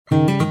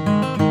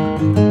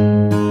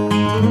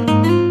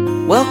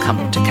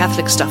Welcome to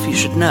Catholic Stuff You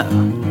Should Know,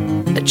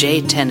 a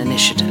J10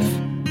 initiative.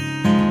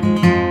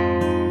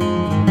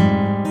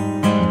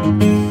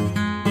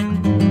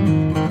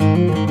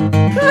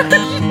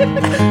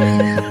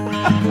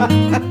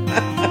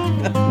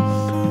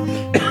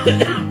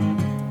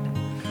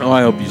 Oh,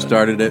 I hope you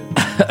started it.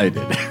 I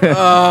did.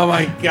 Oh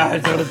my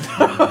gosh, that was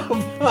so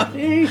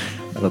funny.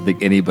 I don't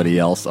think anybody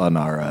else on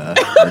our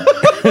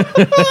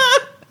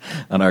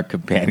on our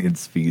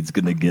companions feed's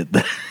gonna get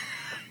the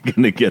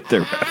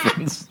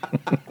reference.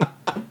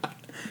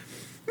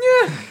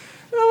 Yeah.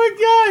 Oh my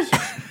gosh.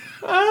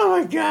 Oh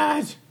my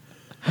gosh.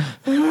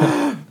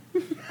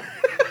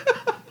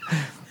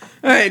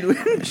 All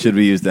right. Should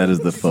we use that as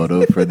the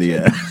photo for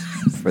the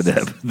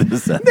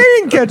this They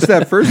didn't catch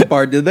that first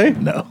part, did they?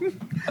 No.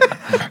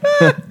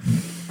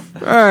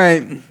 All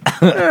right.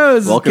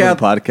 Welcome to the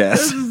podcast.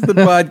 This is the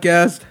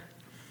podcast.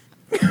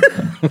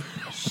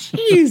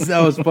 Jeez, that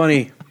was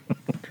funny.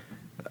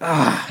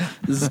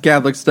 This is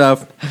Catholic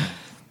Stuff.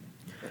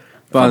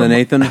 Father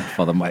Nathan.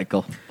 Father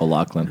Michael.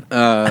 O'Loughlin.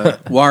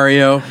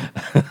 Wario.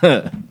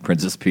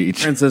 Princess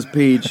Peach. Princess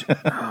Peach.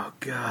 Oh,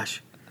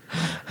 gosh.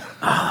 Oh,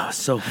 that was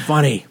so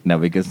funny. Now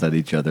we can send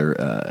each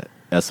other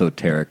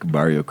esoteric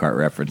Mario Kart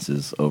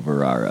references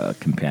over our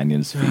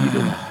companions feed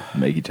and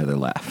make each other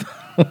laugh.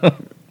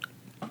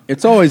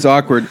 It's always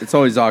awkward. It's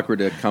always awkward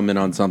to come in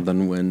on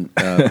something when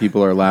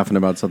people are laughing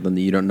about something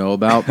that you don't know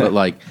about. But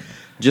like,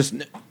 just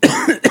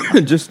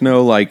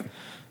know, like,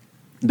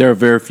 there are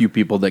very few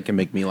people that can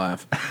make me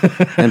laugh,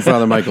 and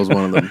Father Michael's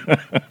one of them.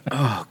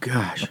 Oh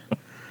gosh,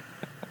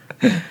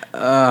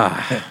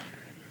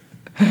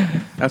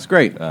 that's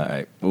great. All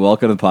right.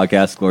 Welcome to the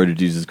podcast. Glory to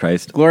Jesus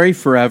Christ. Glory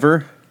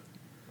forever.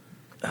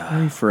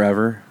 Glory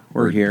forever.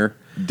 We're here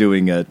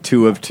Doing a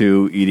 2 of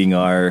 2, eating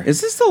our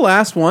Is this the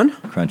last one?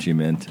 Crunchy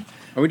Mint.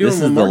 Are we doing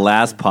This one is more? the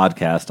last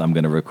podcast I'm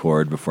going to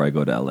record before I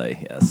go to LA.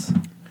 Yes.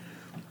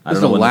 This is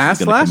the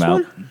last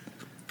one?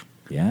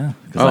 Yeah,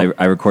 because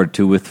I recorded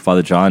 2 with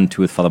Father John,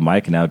 2 with Father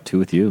Mike, and now 2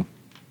 with you.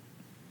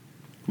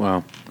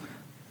 Wow.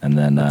 And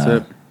then That's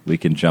it. we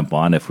can jump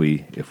on if we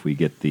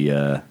get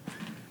the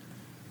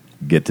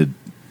get to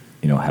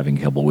having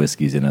a couple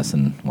whiskeys in us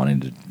and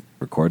wanting to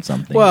record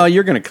something. Well,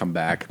 you're going to come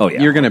back. Oh,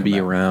 yeah, you're going to I'll be come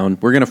back.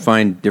 around. We're going to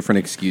find different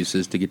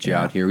excuses to get you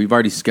out here. We've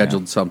already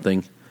scheduled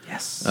something.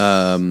 yes.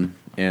 And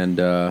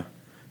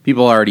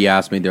people already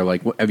asked me, they're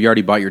like, have you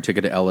already bought your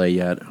ticket to LA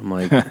yet? I'm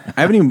like, I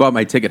haven't even bought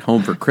my ticket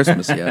home for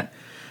Christmas yet.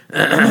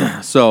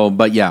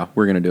 But yeah,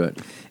 we're going to do it.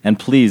 And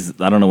please,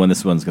 I don't know when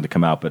this one's going to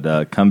come out,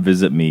 but come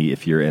visit me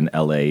if you're in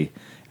LA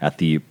at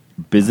the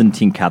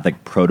Byzantine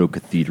Catholic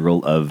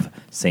Proto-Cathedral of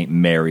St.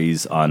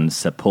 Mary's on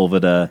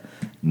Sepulveda,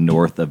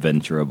 north of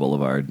Ventura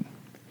Boulevard.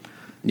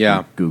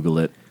 Yeah. Google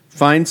it.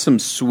 Find some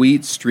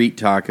sweet street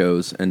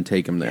tacos and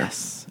take them there.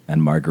 Yes.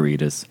 And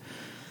margaritas.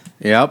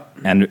 Yep.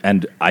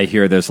 And I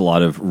hear there's a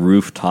lot of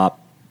rooftop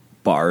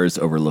bars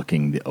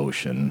overlooking the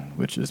ocean,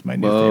 which is my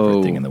new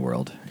favorite thing in the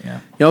world.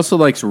 Yeah. He also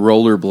likes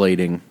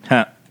rollerblading.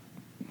 Ha.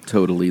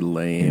 Totally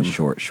lame. In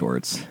short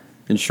shorts.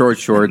 In short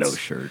shorts. No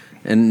shirt.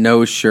 And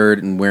no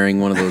shirt and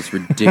wearing one of those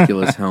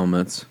ridiculous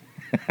helmets.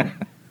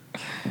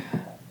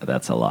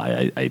 That's a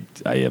lie.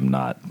 I am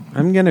not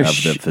I'm gonna of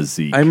the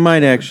physique. I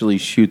might actually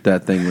shoot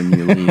that thing when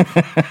you leave.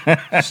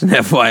 Just an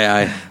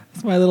FYI.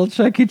 It's my little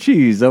Chuck E.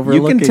 Cheese You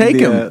overlooking can take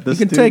him. the You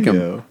can take him.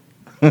 studio.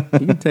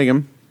 You can take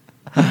him.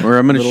 Or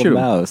I'm going to Little shoot him.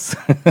 mouse.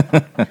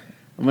 I'm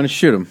going to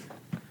shoot him.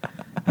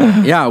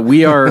 Yeah,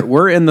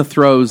 we're in the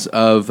throes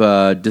of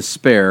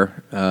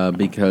despair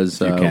because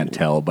You can't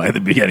tell by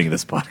the beginning of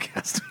this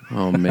podcast.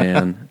 oh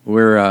man,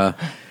 we're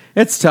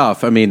it's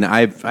tough. I mean,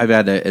 I've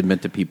had to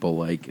admit to people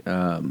like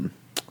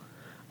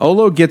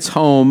Olo gets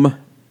home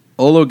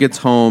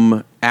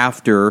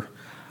after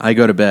I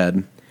go to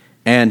bed,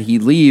 and he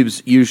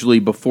leaves usually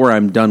before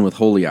I'm done with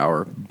Holy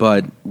Hour.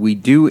 But we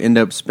do end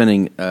up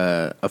spending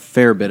a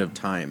fair bit of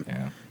time,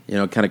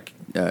 kind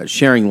of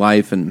sharing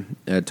life and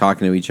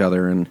talking to each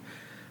other. And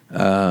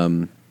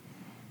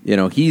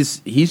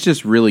he's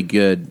just really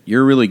good.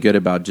 You're really good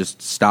about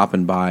just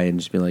stopping by and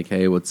just being like,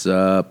 "Hey, what's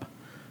up?"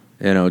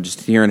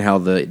 Just hearing how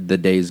the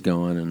day's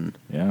going. And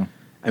Yeah.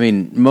 I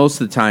mean,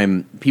 most of the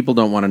time, people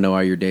don't want to know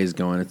how your day's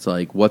going. It's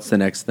like, what's the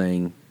next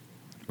thing?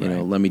 Right.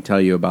 Let me tell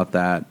you about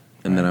that,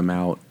 and then I'm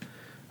out.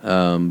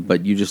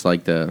 But you just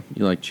like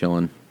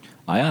chilling.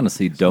 I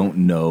honestly don't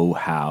know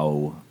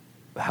how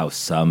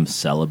some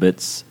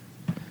celibates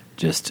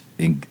just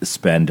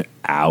spend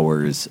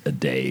hours a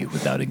day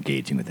without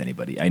engaging with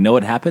anybody. I know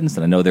it happens,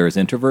 and I know there's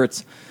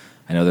introverts.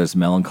 I know there's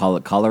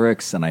melancholic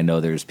cholerics, and I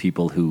know there's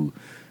people who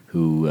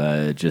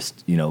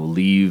just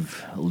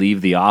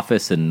leave the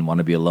office and want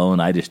to be alone.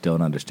 I just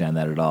don't understand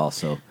that at all.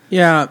 So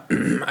Yeah,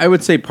 I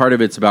would say part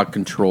of it's about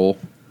control.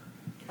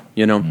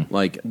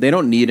 Like they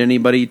don't need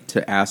anybody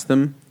to ask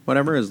them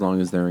whatever, as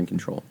long as they're in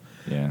control.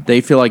 yeah, They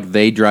feel like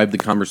they drive the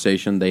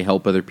conversation. They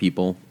help other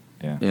people.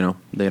 yeah.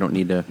 They don't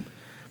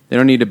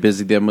need to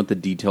busy them with the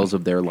details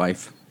of their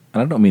life.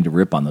 And I don't mean to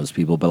rip on those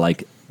people, but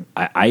like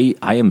I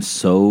am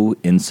so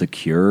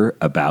insecure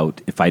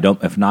about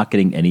if not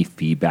getting any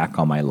feedback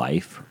on my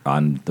life,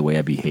 on the way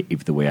I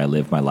behave, the way I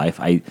live my life.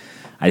 I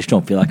just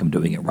don't feel like I'm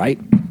doing it right.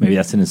 Maybe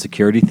that's an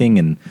insecurity thing,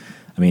 and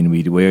I mean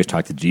we always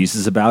talk to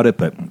Jesus about it,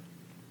 but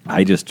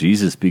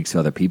Jesus speaks to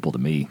other people to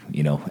me,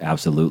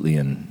 absolutely,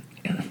 and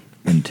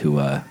into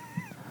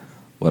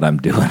what I'm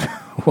doing.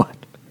 What?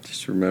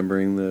 Just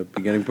remembering the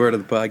beginning part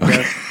of the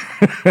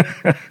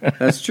podcast.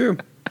 That's true.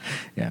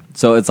 Yeah.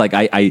 So it's like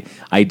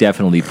I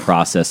definitely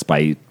process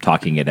by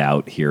talking it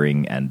out,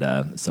 hearing,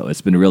 and so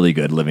it's been really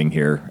good living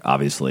here,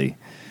 obviously,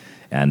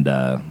 and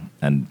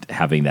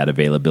having that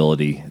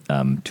availability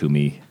to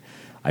me.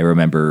 I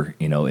remember,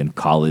 in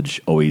college,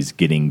 always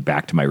getting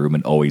back to my room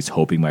and always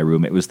hoping my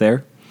roommate was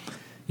there,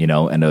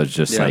 and it was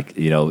just like,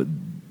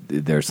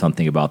 there's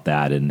something about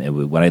that.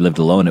 And when I lived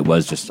alone, it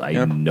was just, I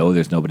know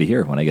there's nobody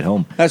here when I get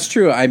home. That's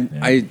true.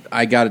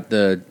 I got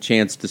the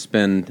chance to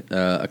spend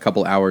a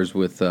couple hours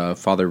with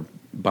Father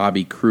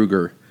Bobby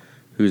Kruger,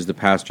 who's the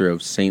pastor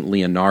of St.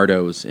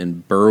 Leonardo's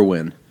in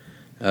Berwyn.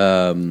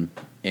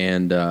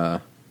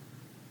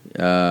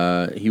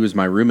 He was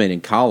my roommate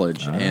in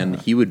college, and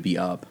he would be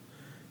up.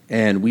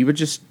 And we would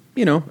just,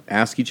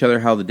 ask each other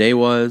how the day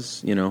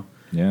was,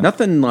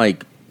 Nothing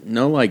like,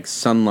 no like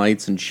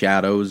sunlights and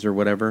shadows or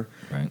whatever.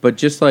 Right. But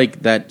just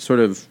like that sort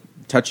of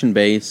touch and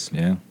base,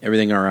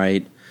 everything all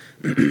right.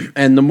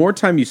 And the more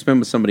time you spend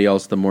with somebody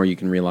else, the more you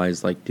can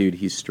realize, like, dude,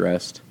 he's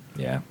stressed.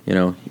 Yeah.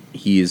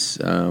 He's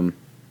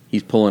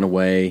pulling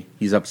away.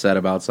 He's upset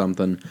about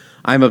something.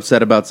 I'm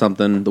upset about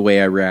something, the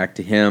way I react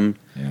to him.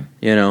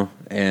 Yeah.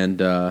 And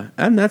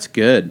that's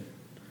good.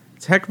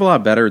 It's a heck of a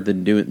lot better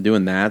than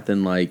doing that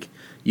than, like,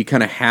 you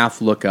kind of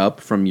half look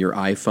up from your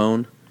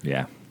iPhone.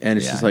 Yeah. And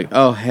it's just like,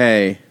 oh,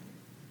 hey,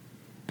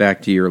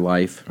 back to your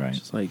life. Right. It's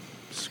just like,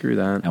 screw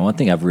that. And one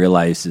thing I've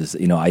realized is,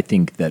 I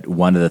think that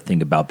one of the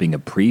things about being a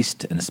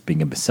priest and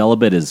being a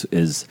celibate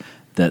is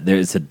that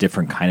there's a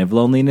different kind of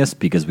loneliness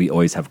because we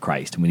always have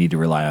Christ and we need to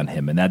rely on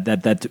Him. And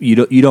that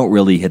you don't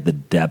really hit the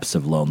depths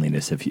of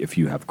loneliness if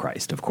you have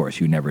Christ. Of course,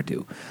 you never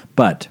do.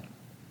 But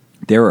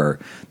there are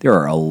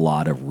a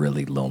lot of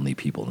really lonely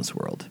people in this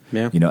world.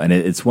 Yeah. And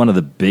it's one of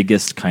the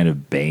biggest kind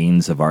of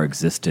banes of our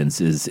existence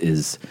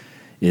is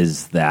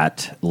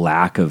that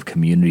lack of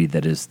community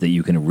that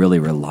you can really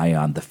rely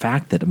on. The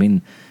fact that,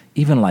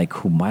 even like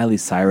who Miley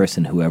Cyrus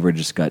and whoever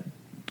just got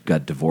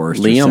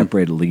divorced or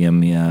separated,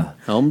 Liam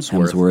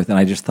Hemsworth, and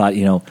I just thought,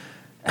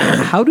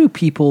 how do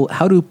people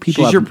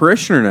She's your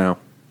parishioner now.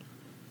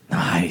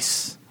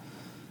 Nice.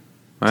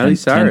 Miley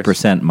Cyrus.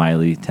 10%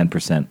 Miley,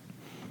 10%.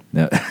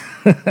 No.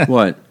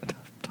 What?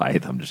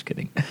 Tithe, I'm just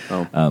kidding.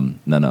 Oh.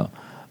 No.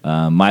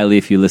 Miley,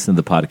 if you listen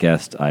to the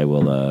podcast, I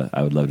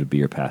would love to be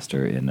your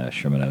pastor in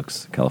Sherman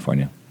Oaks,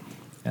 California.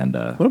 And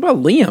what about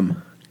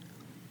Liam?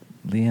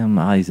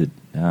 Liam, he's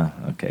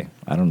okay.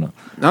 I don't know.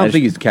 I don't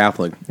think he's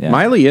Catholic. Yeah.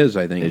 Miley is,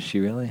 I think. Is she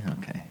really?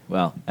 Okay.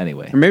 Well,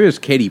 anyway. Or maybe it was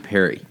Katy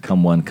Perry.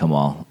 Come one, come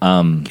all.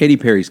 Katy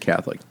Perry's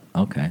Catholic.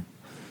 Okay. And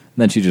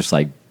then she just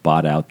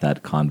bought out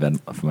that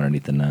convent from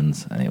underneath the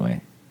nuns.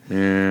 Anyway.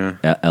 Yeah.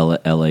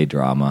 L.A.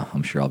 drama.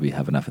 I'm sure I'll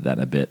have enough of that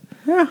in a bit.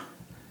 Yeah.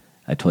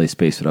 I totally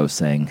spaced what I was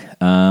saying.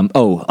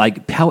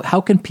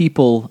 How can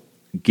people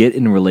get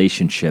in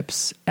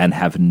relationships and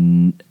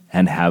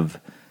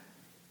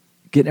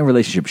get in a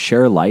relationship,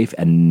 share life,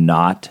 and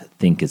not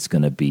think it's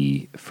going to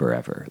be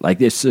forever?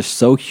 Like, it's just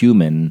so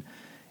human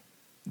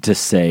to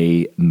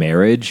say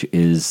marriage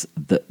is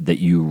that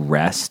you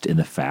rest in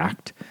the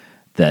fact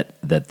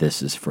that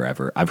this is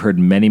forever. I've heard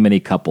many,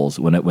 many couples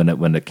when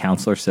the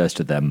counselor says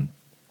to them,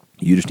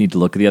 you just need to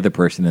look at the other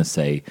person and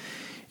say,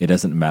 it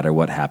doesn't matter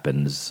what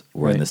happens,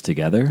 we're in this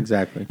together.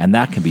 Exactly. And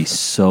that can be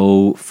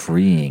so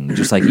freeing.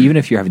 Just like, even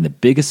if you're having the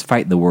biggest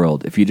fight in the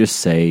world, if you just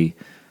say,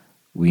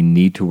 we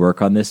need to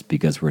work on this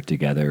because we're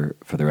together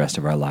for the rest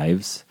of our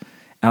lives.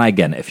 And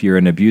again, if you're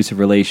in an abusive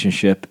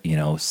relationship,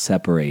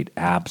 separate,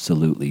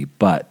 absolutely.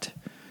 But,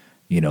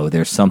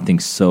 there's something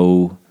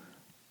so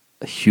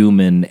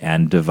human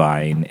and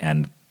divine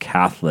and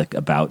Catholic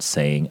about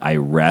saying, I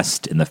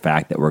rest in the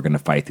fact that we're going to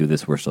fight through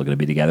this. We're still going to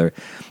be together.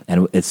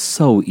 And it's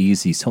so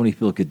easy. So many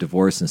people get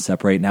divorced and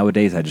separate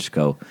nowadays. I just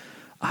go,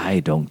 I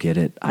don't get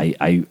it.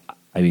 I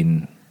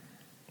mean,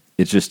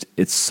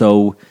 it's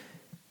so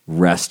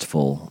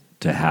restful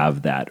to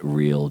have that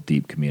real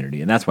deep community.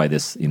 And that's why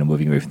this,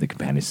 moving away from the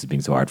companions is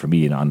being so hard for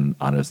me and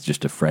on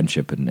just a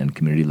friendship and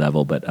community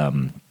level. But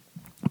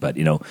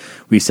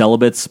we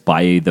celibates,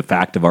 by the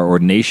fact of our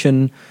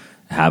ordination,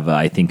 have,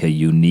 I think, a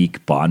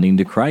unique bonding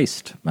to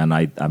Christ. And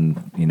I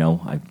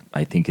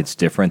think it's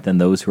different than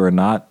those who are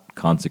not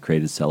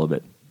consecrated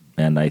celibate.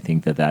 And I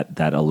think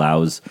that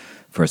allows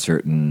for a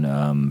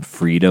certain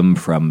freedom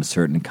from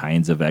certain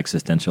kinds of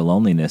existential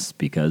loneliness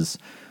because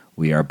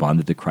we are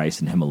bonded to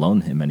Christ and Him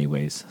alone in many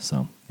ways.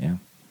 So, yeah.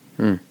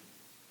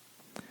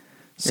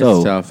 So,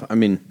 it's tough. I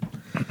mean,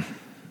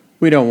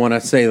 we don't want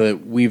to say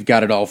that we've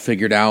got it all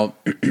figured out,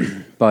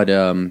 but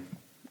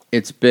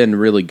it's been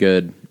really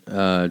good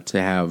to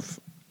have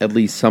at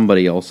least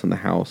somebody else in the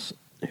house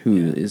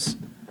who is,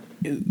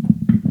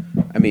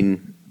 I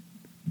mean,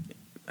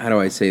 how do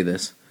I say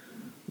this?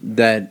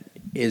 That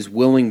is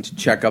willing to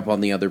check up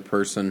on the other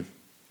person,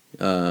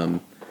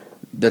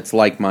 that's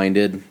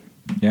like-minded.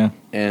 Yeah.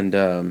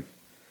 And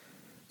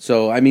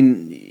so, I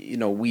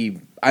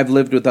mean, I've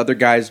lived with other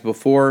guys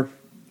before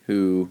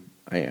who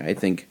I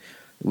think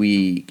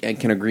we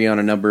can agree on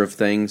a number of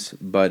things,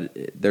 but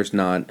there's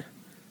not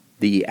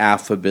the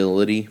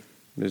affability,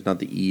 there's not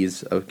the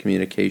ease of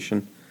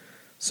communication.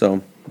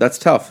 So that's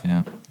tough.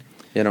 Yeah.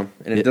 And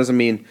it doesn't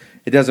mean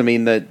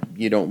that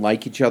you don't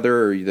like each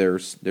other or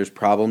there's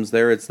problems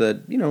there. It's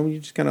that you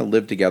just kind of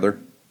live together,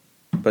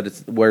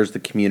 but where's the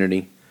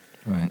community?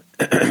 Right.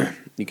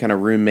 You kind of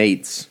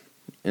roommates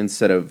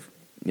instead of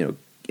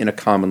in a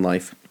common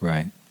life.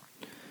 Right.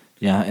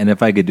 Yeah, and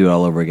if I could do it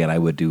all over again, I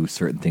would do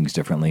certain things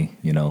differently.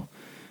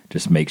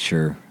 Just make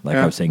sure, like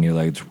I was saying,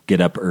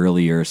 get up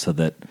earlier so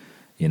that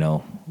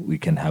we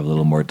can have a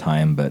little more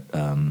time. But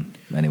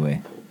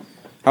anyway,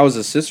 how was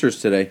the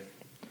sisters today?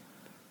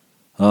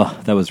 Oh,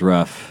 that was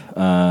rough.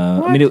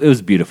 I mean, it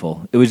was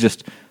beautiful. It was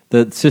just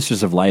the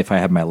Sisters of Life. I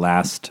had my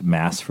last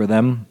mass for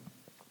them,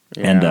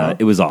 and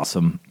it was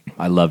awesome.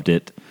 I loved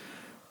it.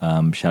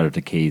 Shout out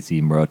to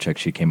Casey Morochek.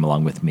 She came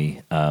along with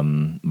me.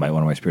 One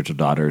of my spiritual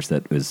daughters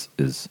that is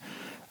just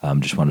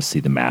wanted to see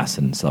the mass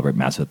and celebrate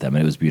mass with them,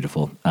 and it was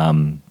beautiful.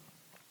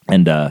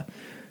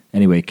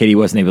 Anyway, Katie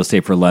wasn't able to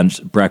stay for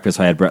breakfast.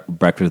 So I had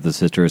breakfast with the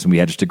sisters, and we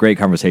had just a great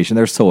conversation.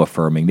 They're so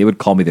affirming. They would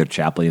call me their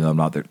chaplain, even though I'm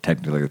not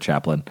technically their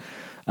chaplain.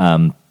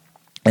 And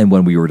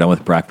when we were done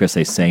with breakfast,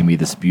 they sang me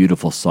this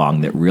beautiful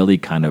song that really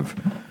kind of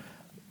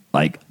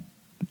like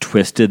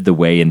twisted the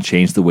way and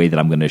changed the way that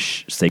I'm going to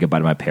say goodbye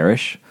to my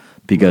parish.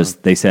 Because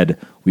they said,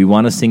 we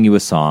want to sing you a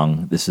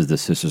song. This is the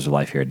Sisters of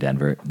Life here in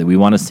Denver. That we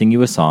want to sing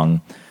you a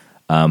song,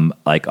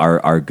 like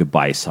our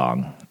goodbye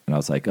song. And I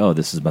was like, oh,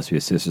 must be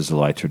a Sisters of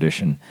Life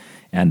tradition.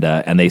 And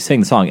they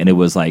sang the song, and it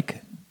was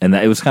like, and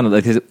it was kind of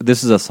like,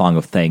 this is a song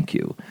of thank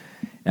you.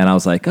 And I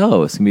was like,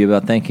 oh, it's going to be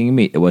about thanking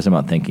me. It wasn't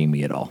about thanking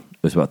me at all.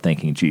 It was about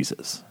thanking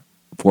Jesus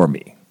for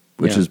me,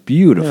 which is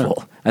beautiful.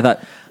 Yeah. I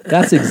thought,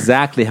 that's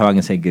exactly how I'm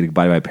going to say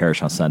goodbye to my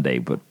parish on Sunday,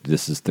 but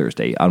this is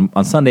Thursday.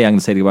 On Sunday, I'm going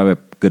to say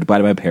goodbye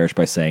to my parish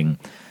by saying,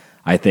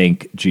 I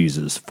thank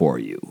Jesus for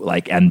you.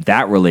 And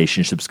that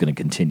relationship is going to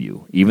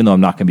continue, even though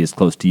I'm not going to be as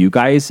close to you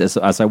guys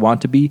as I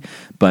want to be,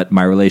 but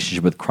my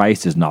relationship with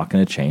Christ is not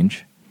going to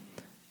change.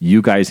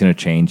 You guys are going to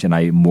change, and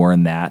I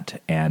mourn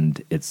that,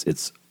 and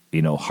it's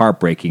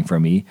heartbreaking for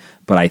me,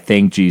 but I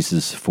thank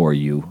Jesus for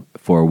you,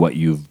 for what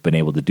you've been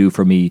able to do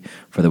for me,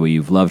 for the way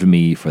you've loved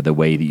me, for the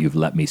way that you've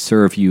let me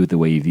serve you, the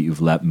way that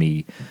you've let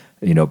me,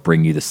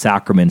 bring you the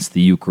sacraments,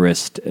 the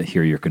Eucharist,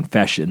 hear your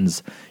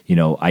confessions.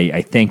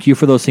 I thank you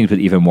for those things, but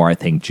even more, I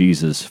thank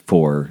Jesus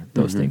for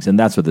those things. And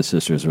that's what the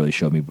sisters really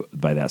showed me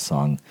by that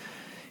song.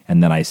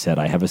 And then I said,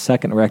 I have a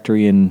second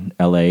rectory in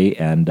L.A.,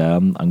 and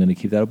I'm going to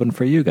keep that open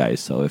for you guys.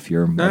 So if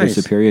your Mother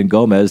Superior and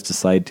Gomez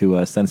decide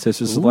to send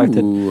Sisters of Life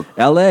to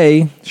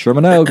L.A.,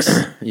 Sherman Oaks,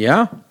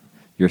 yeah,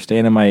 you're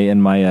staying in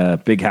my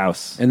big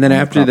house. And then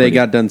after they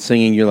got done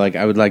singing, you're like,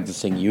 I would like to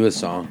sing you a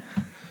song.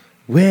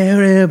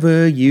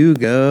 Wherever you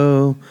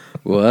go,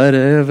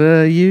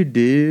 whatever you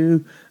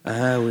do,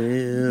 I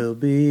will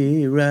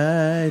be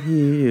right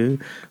here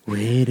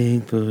waiting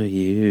for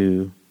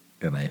you.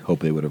 And I hope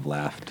they would have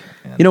laughed.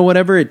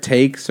 Whatever it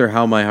takes or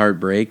how my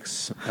heart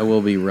breaks, I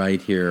will be right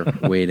here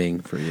waiting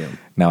for you.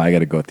 Now I got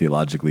to go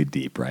theologically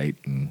deep, right?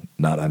 And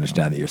not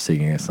understand that you're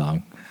singing a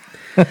song.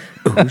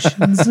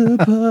 Oceans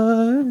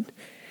apart,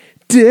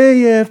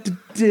 day after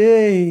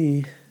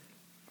day,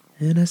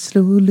 and I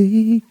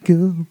slowly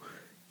go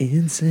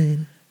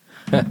insane.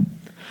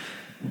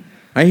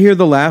 I hear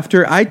the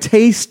laughter, I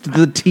taste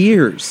the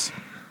tears,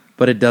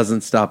 but it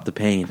doesn't stop the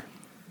pain.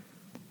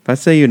 If I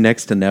say you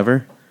next to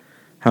never,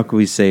 how can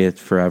we say it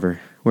forever?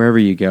 Wherever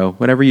you go,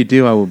 whatever you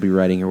do, I will be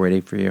ready here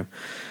waiting for you.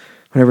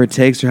 Whatever it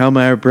takes or how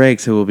my heart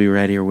breaks, I will be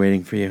ready here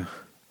waiting for you.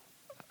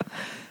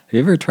 Have you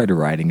ever tried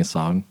writing a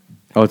song?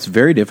 Oh, it's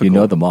very difficult. You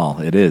know them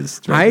all. It is.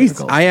 Very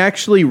difficult. I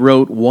actually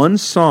wrote one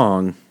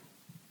song.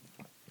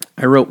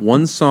 I wrote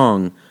one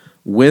song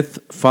with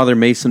Father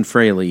Mason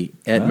Fraley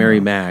at Mary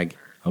Mag.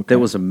 Okay. That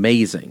was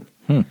amazing.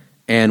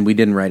 And we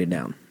didn't write it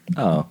down.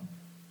 Oh.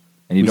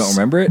 And you don't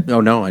remember it? Oh,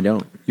 no, I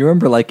don't. You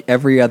remember like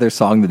every other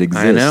song that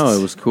exists. I know,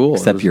 it was cool.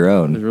 Except your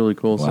own. It was a really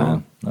cool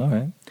song. All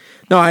right.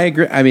 No, I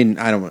agree. I mean,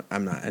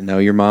 I know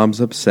your mom's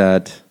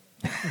upset.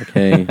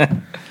 Okay.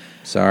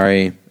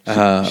 Sorry.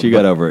 She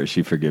got over it.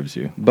 She forgives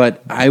you.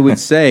 But I would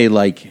say,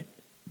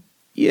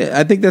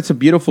 I think that's a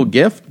beautiful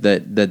gift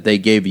that they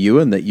gave you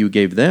and that you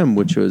gave them,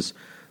 which was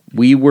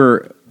we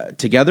were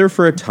together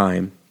for a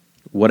time.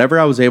 Whatever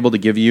I was able to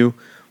give you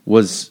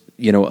was,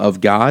 of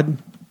God.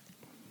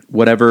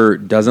 Whatever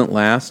doesn't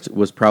last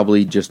was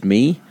probably just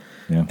me.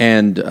 Yeah.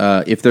 And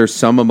if there's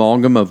some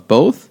amalgam of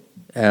both,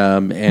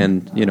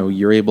 and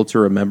you're able to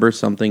remember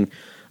something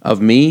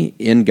of me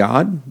in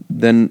God,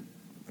 then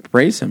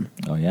praise Him.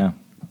 Oh, yeah.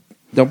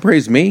 Don't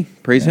praise me.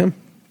 Praise Him.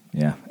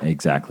 Yeah,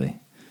 exactly.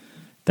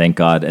 Thank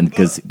God. And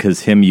because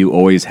him you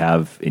always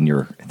have in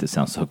your, this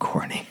sounds so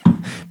corny,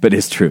 but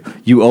it's true.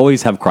 You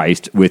always have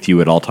Christ with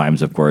you at all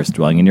times, of course,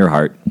 dwelling in your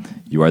heart.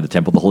 You are the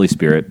temple of the Holy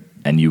Spirit,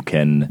 and you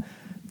can,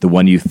 the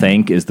one you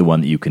thank is the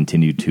one that you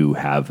continue to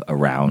have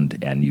around,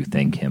 and you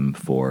thank him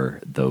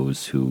for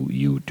those who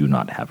you do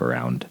not have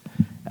around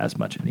as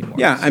much anymore.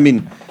 Yeah, I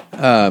mean,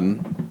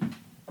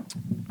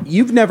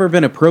 you've never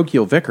been a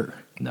parochial vicar.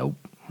 Nope.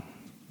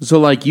 So,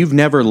 like, you've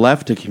never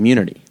left a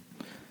community.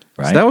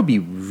 Right? So that would be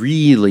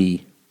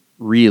really,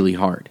 really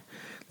hard.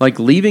 Like,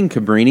 leaving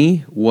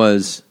Cabrini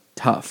was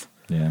tough.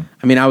 Yeah.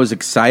 I mean, I was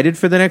excited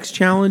for the next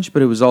challenge,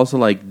 but it was also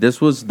like, this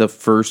was the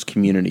first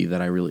community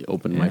that I really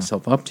opened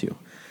myself up to.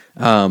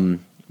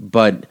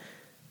 But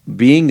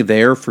being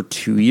there for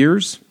 2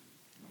 years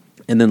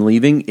and then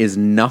leaving is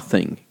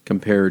nothing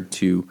compared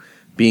to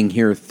being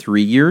here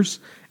 3 years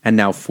and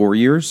now 4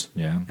 years.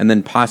 Yeah. And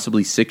then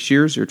possibly 6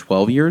 years or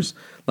 12 years.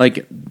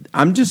 Like,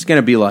 I'm just going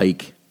to be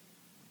like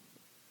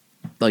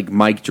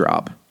mic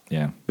drop.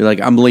 Yeah. Be like,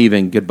 I'm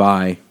leaving.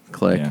 Goodbye.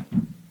 Click. Yeah.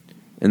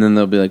 And then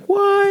they'll be like,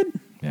 what?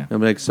 Yeah. I'll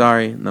be like,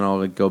 sorry. And then I'll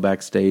like, go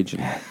backstage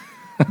and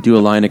do a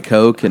line of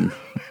Coke and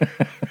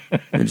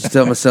just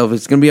tell myself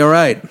it's going to be all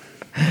right.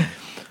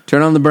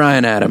 Turn on the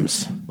Bryan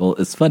Adams. Well,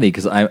 it's funny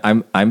because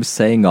I'm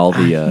saying all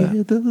the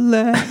Hear the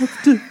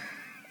laughter.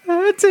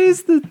 I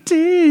taste the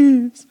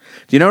tears.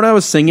 Do you know what I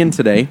was singing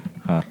today?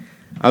 Huh.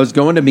 I was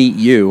going to meet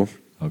you.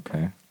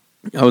 Okay.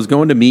 I was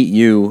going to meet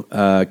you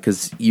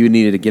because you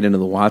needed to get into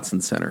the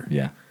Watson Center.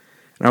 Yeah.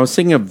 And I was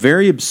singing a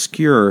very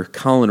obscure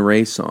Colin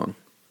Ray song.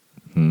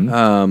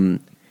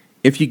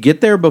 If you get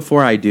there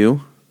before I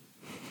do,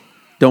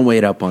 don't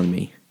wait up on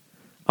me.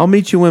 I'll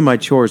meet you when my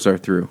chores are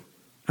through.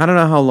 I don't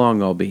know how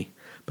long I'll be,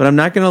 but I'm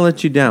not going to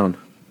let you down.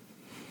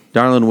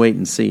 Darling, wait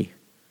and see.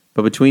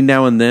 But between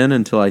now and then,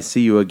 until I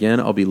see you again,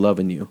 I'll be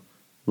loving you.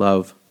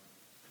 Love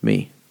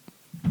me.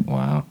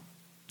 Wow.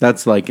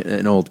 That's like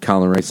an old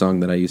Colin Ray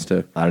song that I used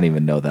to I don't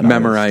even know that.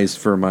 memorize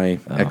for my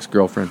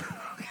ex-girlfriend.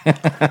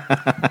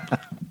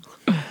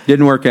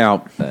 Didn't work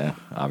out.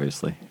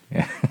 Obviously.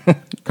 Yeah.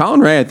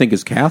 Colin Ray, I think,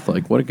 is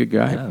Catholic. What a good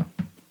guy. Oh.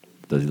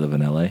 Does he live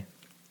in L.A.?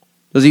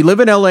 Does he live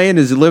in L.A. and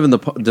does he listen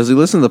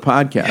to the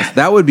podcast?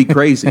 That would be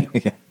crazy.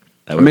 That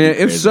I would mean, be if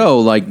crazy. so,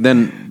 like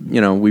then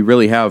we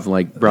really have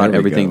like brought There we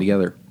everything go.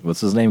 together. What's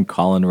his name?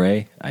 Colin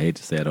Ray? I hate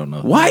to say I don't know.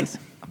 who What? it is.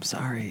 I'm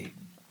sorry.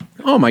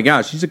 Oh my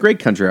gosh, he's a great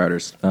country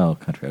artist. Oh,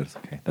 country artist.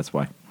 Okay, that's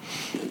why.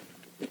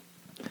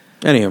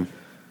 Anyhow,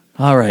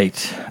 All right.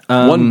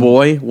 one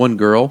boy, one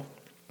girl,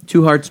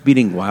 two hearts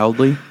beating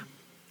wildly.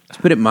 To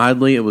put it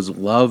mildly, it was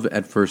love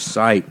at first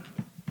sight.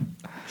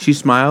 She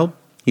smiled,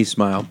 he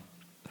smiled.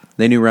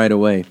 They knew right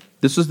away.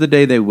 This was the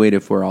day they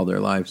waited for all their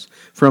lives.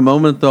 For a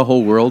moment, the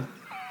whole world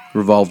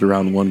revolved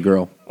around one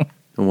girl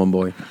and one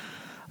boy.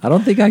 I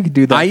don't think I could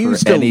do that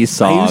for any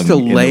song. I used to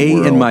lay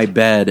in, in my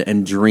bed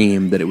and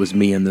dream that it was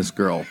me and this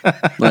girl,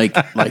 like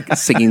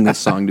singing this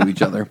song to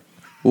each other.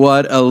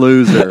 What a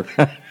loser!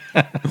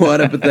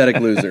 What a pathetic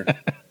loser!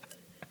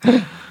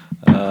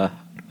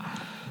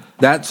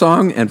 That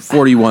song and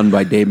 41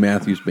 by Dave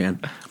Matthews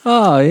Band.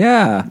 Oh,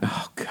 yeah.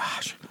 Oh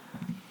gosh,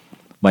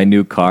 My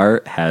new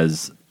car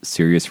has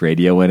Sirius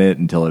Radio in it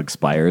until it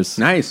expires.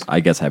 Nice.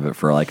 I guess I have it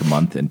for like a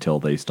month until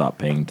they stop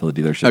paying, until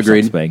the dealership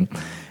Agreed. stops paying.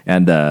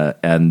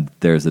 And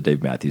there's the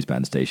Dave Matthews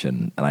Band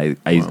station. And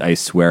I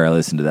swear I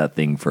listen to that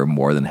thing for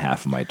more than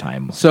half of my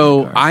time.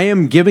 So I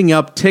am giving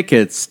up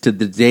tickets to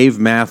the Dave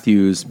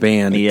Matthews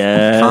Band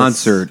Yes.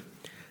 concert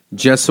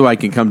just so I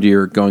can come to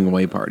your going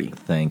away party.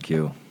 Thank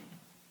you.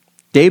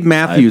 Dave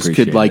Matthews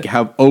could appreciate it.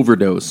 have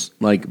overdose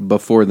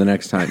before the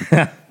next time.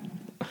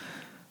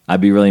 I'd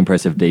be really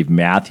impressed if Dave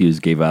Matthews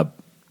gave up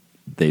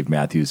Dave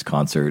Matthews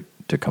concert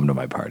to come to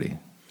my party.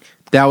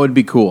 That would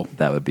be cool.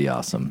 That would be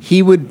awesome.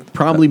 He would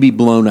probably be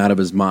blown out of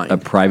his mind. A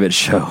private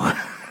show.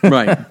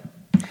 Right.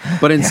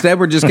 But instead,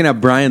 we're just going to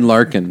have Brian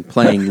Larkin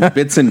playing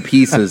bits and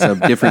pieces of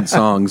different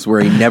songs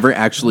where he never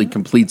actually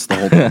completes the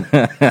whole thing.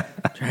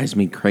 Drives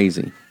me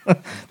crazy.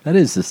 That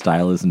is the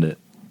style, isn't it?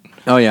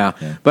 Oh, yeah.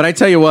 But I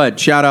tell you what,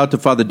 shout out to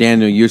Father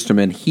Daniel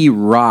Eusterman. He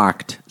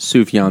rocked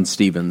Sufjan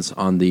Stevens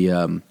on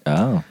the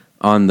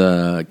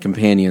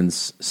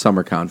Companions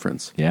Summer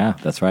Conference. Yeah,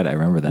 that's right. I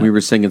remember that. We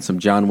were singing some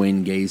John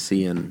Wayne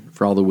Gacy and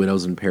For All the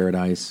Widows in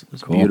Paradise. It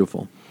was Cool.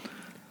 beautiful.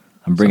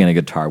 I'm bringing a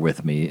guitar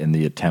with me in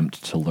the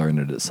attempt to learn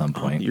it at some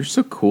point. You're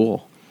so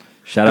cool.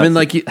 Shout out I mean, to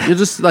like you'll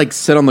just like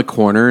sit on the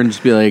corner and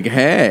just be like,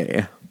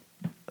 "Hey,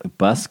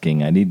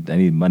 busking. I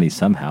need money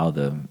somehow.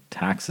 The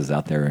taxes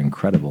out there are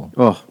incredible.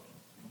 oh,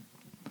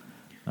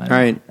 All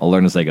right. I'll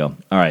learn as I go.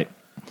 All right.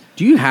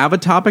 do you have a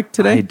topic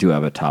today?" I do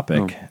have a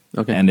topic.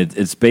 Oh, okay. And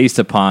it's based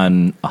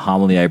upon a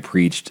homily I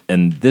preached.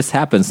 And this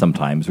happens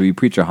sometimes where you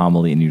preach a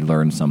homily and you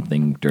learn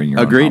something during your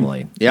Agreed. own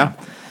homily. Yeah.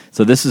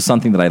 So this is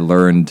something that I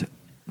learned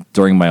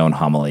during my own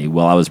homily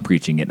while I was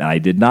preaching it. And I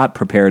did not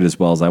prepare it as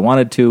well as I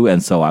wanted to.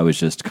 And so I was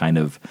just kind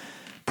of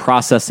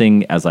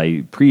processing as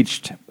I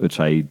preached, which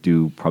I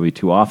do probably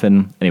too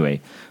often. Anyway,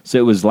 so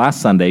it was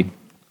last Sunday,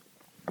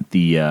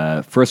 the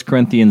 1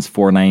 Corinthians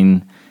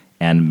 4:9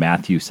 and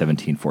Matthew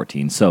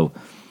 17:14. So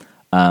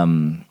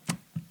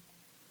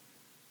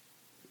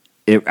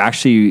it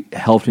actually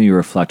helped me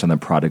reflect on the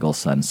prodigal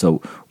son.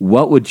 So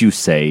what would you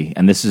say,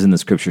 and this is in the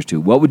scriptures too,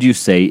 what would you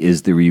say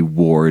is the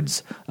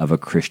rewards of a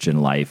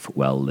Christian life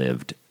well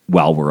lived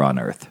while we're on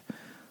earth?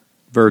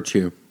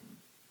 Virtue.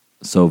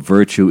 So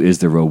virtue is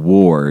the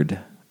reward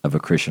of a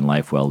Christian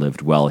life well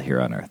lived while here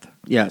on earth.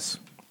 Yes.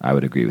 I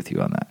would agree with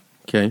you on that.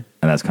 Okay. And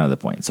that's kind of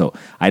the point. So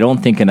I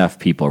don't think enough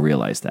people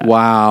realize that.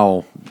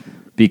 Wow.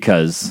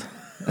 Because,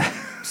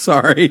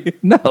 Sorry.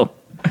 no.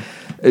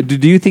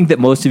 Do you think that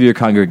most of your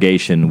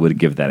congregation would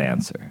give that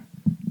answer?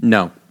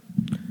 No.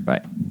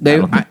 Right.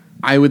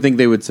 I would think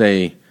they would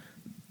say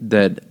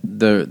that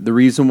the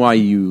reason why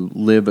you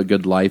live a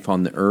good life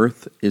on the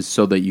earth is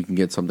so that you can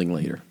get something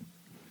later.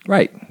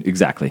 Right.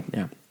 Exactly.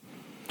 Yeah.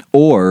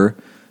 Or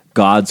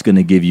God's going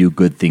to give you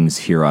good things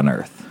here on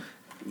earth.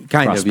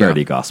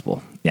 Prosperity of, yeah.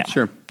 gospel. Yeah.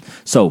 Sure.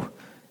 So,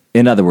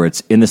 in other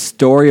words, in the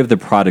story of the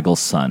prodigal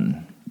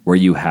son, where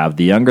you have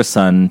the younger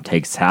son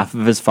takes half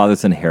of his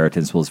father's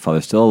inheritance while his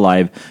father's still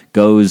alive,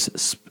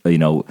 goes,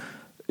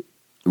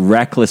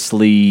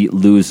 recklessly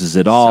loses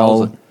it all,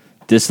 Sells it.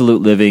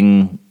 Dissolute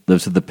living,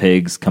 lives with the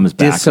pigs, comes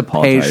back,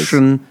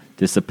 Dissipation.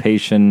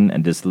 Dissipation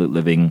and dissolute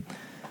living,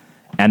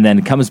 and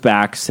then comes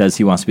back, says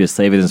he wants to be a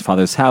slave in his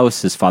father's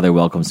house. His father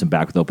welcomes him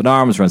back with open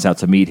arms, runs out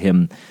to meet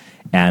him,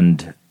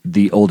 and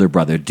the older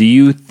brother.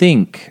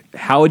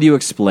 How would you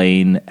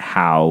explain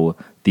how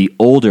the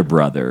older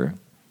brother,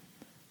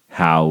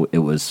 how it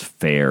was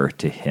fair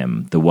to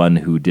him, the one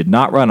who did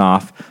not run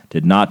off,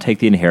 did not take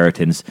the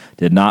inheritance,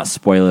 did not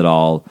spoil it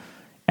all,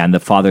 and the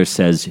father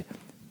says,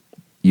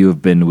 "You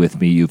have been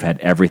with me, you've had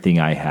everything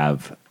I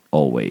have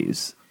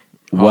always."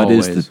 What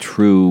is the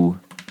true...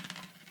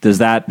 Does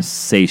that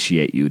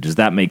satiate you? Does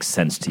that make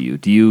sense to you?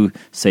 Do you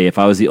say, if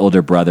I was the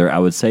older brother, I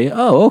would say,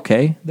 "Oh,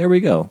 okay, there we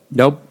go."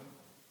 Nope.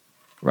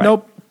 Right.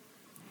 Nope.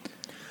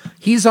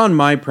 He's on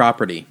my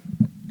property.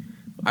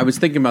 I was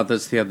thinking about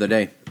this the other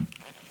day.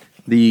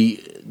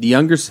 The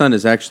younger son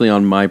is actually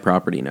on my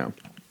property now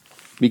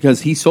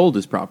because he sold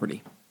his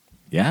property.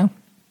 Yeah.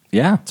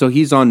 Yeah. So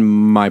he's on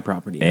my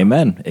property now.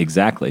 Amen.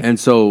 Exactly. And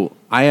so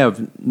I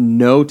have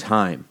no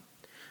time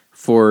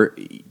for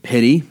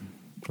pity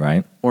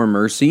Right. or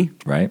mercy.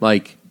 Right.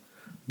 Like,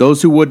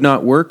 those who would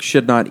not work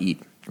should not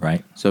eat.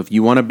 Right. So if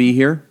you want to be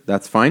here,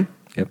 that's fine.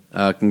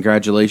 Yep.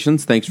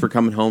 Congratulations. Thanks for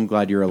coming home.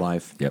 Glad you're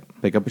alive. Yep.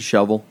 Pick up a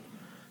shovel.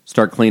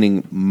 Start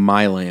cleaning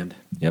my land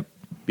Yep.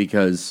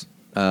 because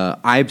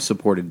I've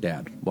supported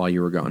Dad while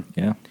you were gone.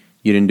 Yeah.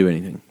 You didn't do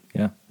anything.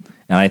 Yeah.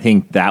 And I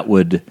think that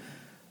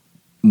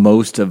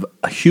most of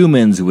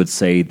humans would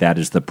say that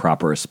is the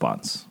proper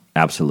response.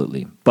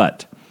 Absolutely.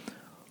 But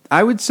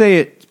I would say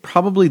it's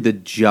probably the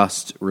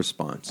just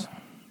response.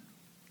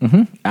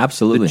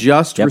 absolutely. The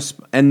just Yep.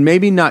 and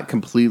maybe not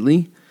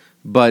completely,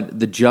 but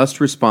the just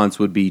response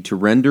would be to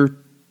render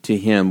to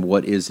him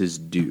what is his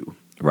due,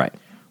 Right.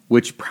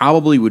 which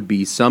probably would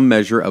be some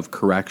measure of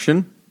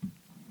correction,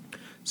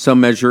 some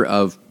measure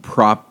of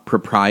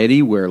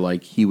propriety, where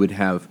like he would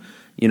have,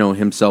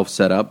 himself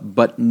set up,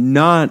 but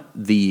not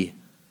the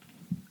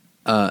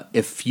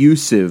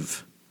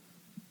effusive,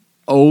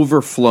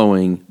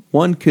 overflowing,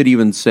 one could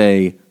even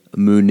say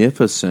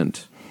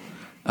munificent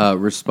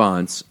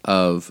response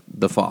of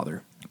the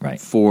father Right.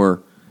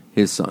 for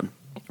his son.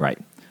 Right.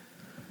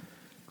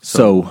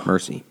 So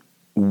mercy.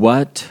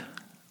 what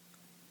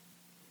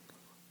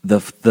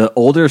the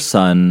older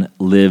son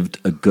lived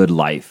a good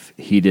life.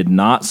 He did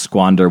not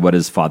squander what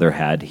his father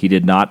had. He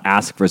did not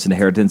ask for his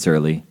inheritance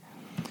early.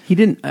 He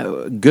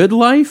didn't good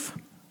life.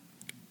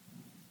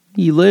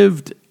 He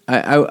lived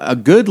a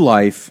good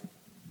life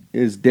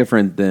is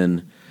different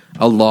than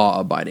a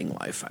law-abiding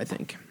life, I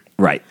think.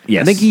 Right.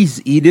 Yes. I think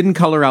he didn't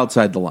color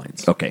outside the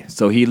lines. Okay,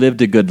 so he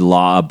lived a good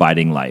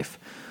law-abiding life.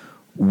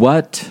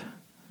 What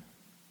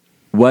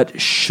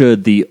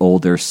should the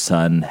older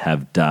son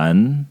have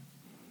done?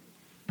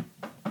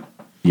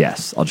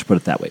 Yes, I'll just put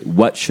it that way.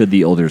 What should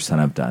the older son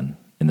have done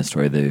in the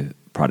story of the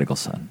prodigal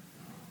son?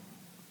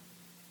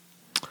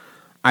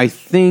 I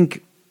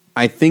think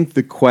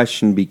the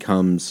question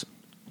becomes,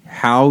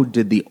 how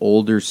did the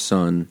older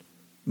son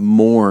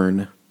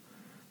mourn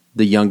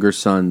the younger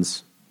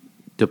son's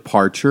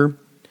departure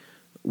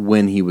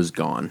when he was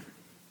gone?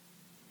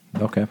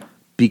 Okay.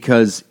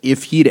 Because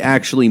if he'd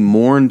actually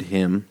mourned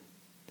him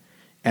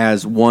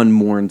as one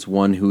mourns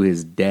one who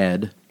is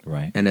dead,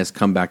 Right. and has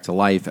come back to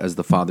life, as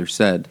the father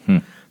said,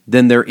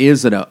 then there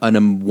is a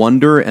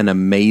wonder and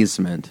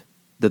amazement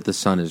that the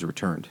son is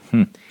returned.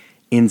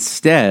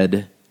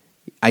 Instead,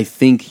 I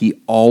think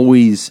he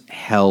always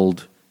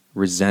held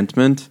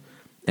resentment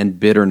and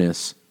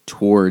bitterness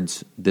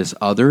towards this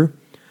other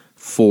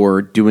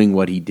for doing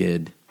what he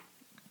did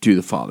to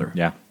the father.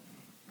 Yeah.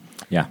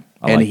 Yeah.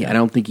 I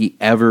don't think he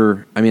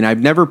ever... I mean,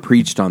 I've never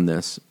preached on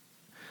this.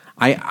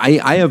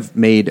 I have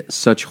made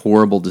such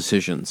horrible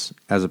decisions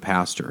as a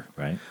pastor,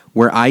 Right.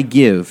 where I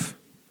give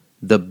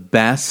the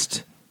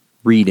best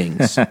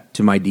readings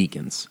to my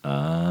deacons.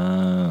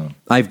 Oh.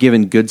 I've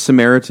given Good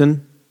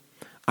Samaritan.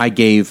 I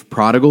gave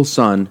Prodigal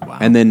Son,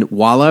 and then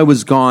while I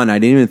was gone, I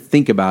didn't even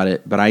think about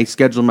it, but I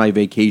scheduled my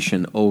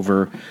vacation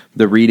over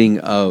the reading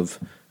of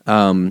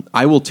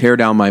I will tear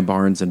down my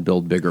barns and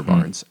build bigger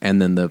barns.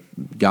 And then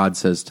God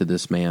says to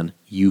this man,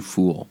 "You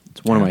fool."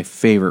 It's one of my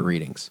favorite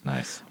readings.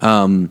 Nice.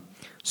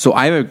 So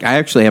I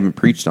actually haven't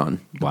preached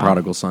on the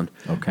Prodigal Son.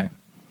 Okay.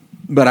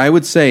 But I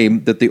would say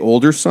that the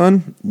older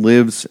son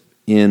lives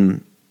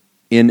in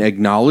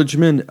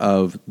acknowledgement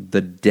of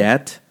the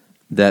debt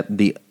that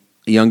the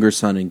younger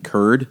son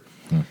incurred,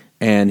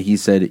 and he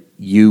said,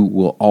 "You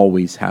will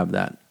always have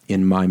that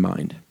in my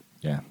mind.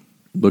 Yeah.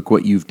 Look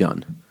what you've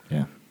done."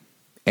 Yeah.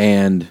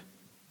 And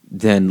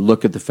then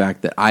look at the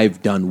fact that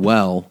I've done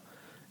well,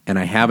 and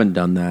I haven't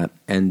done that,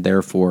 and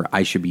therefore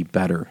I should be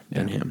better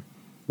than him.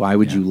 Why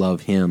would you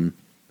love him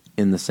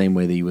in the same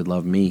way that you would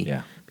love me?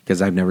 Yeah.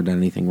 Because I've never done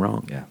anything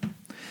wrong.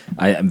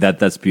 Yeah.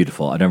 That's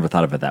beautiful. I never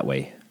thought of it that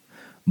way.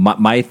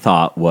 My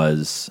thought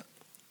was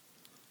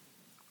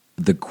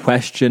the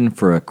question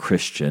for a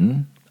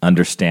Christian,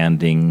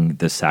 understanding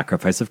the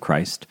sacrifice of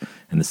Christ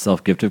and the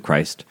self-gift of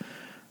Christ,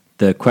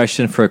 the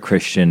question for a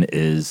Christian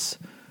is,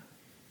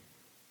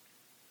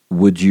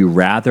 would you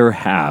rather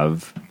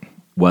have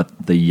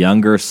what the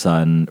younger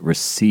son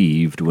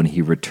received when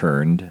he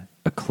returned,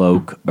 a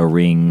cloak, a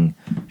ring,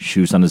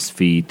 shoes on his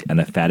feet, and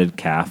a fatted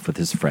calf with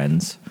his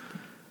friends?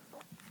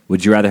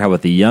 Would you rather have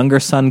what the younger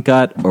son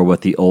got or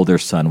what the older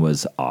son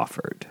was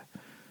offered?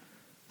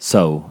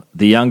 So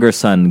the younger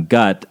son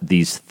got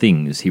these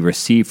things. He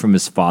received from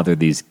his father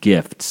these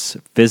gifts,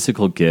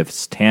 physical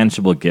gifts,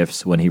 tangible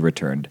gifts when he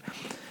returned.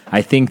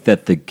 I think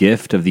that the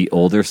gift of the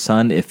older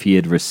son, if he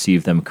had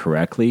received them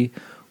correctly,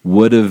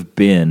 would have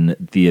been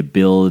the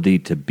ability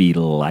to be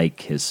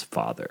like his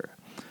father.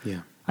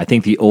 Yeah. I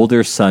think the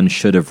older son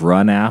should have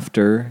run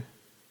after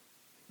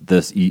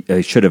this,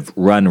 should have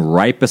run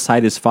right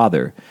beside his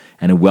father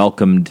and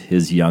welcomed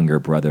his younger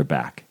brother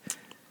back.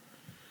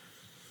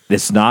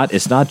 It's not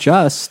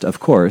just, of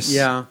course.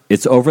 Yeah.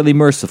 It's overly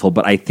merciful,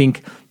 but I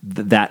think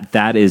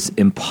that is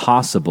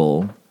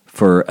impossible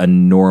for a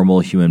normal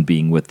human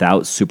being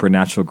without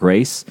supernatural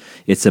grace.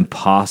 It's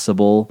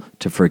impossible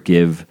to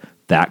forgive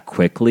that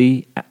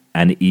quickly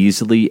and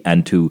easily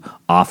and to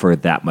offer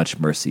that much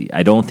mercy.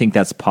 I don't think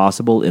that's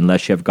possible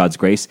unless you have God's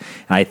grace.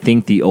 And I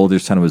think the older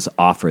son was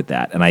offered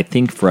that. And I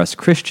think for us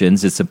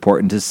Christians, it's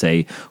important to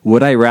say,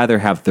 would I rather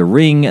have the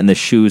ring and the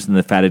shoes and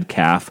the fatted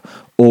calf,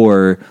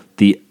 or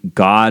the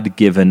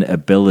God-given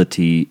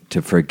ability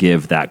to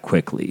forgive that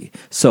quickly?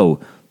 So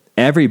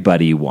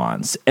everybody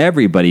wants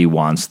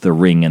the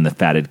ring and the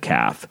fatted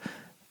calf,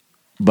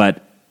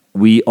 but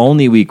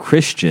we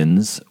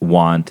Christians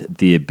want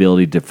the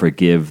ability to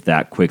forgive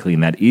that quickly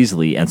and that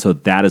easily, and so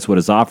that is what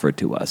is offered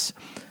to us.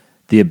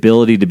 The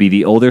ability to be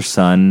the older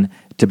son,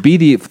 to be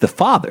the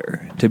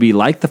father, to be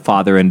like the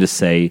father, and to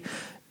say,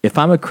 if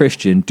I'm a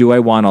Christian, do I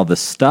want all the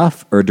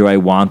stuff, or do I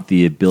want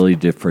the ability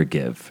to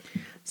forgive?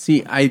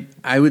 See,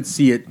 I would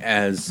see it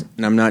as,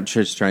 and I'm not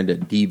just trying to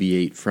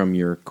deviate from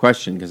your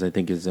question because I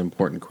think it's an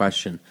important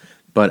question,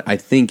 but I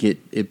think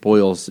it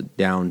boils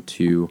down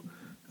to,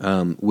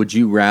 would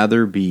you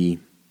rather be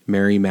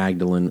Mary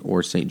Magdalene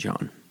or St.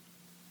 John?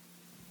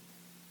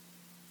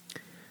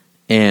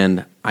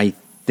 And I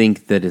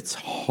think that it's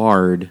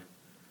hard,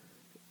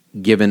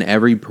 given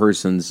every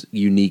person's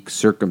unique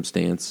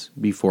circumstance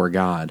before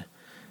God,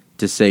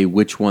 to say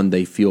which one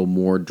they feel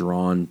more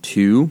drawn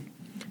to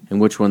and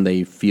which one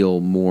they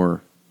feel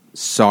more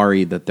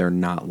sorry that they're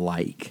not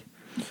like.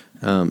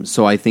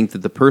 So I think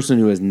that the person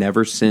who has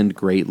never sinned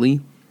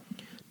greatly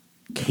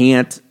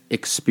can't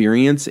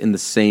experience in the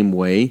same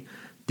way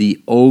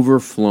the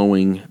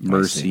overflowing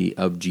mercy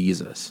of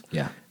Jesus.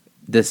 Yeah.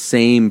 The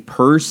same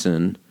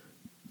person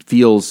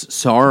feels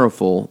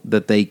sorrowful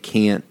that they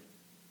can't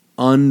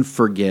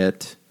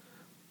unforget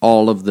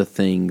all of the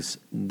things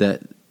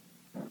that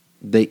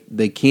they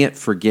can't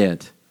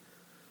forget.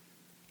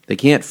 They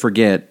can't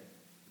forget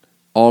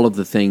all of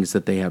the things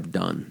that they have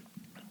done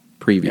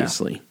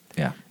previously.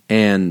 Yeah.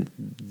 And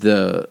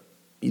the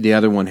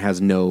other one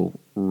has no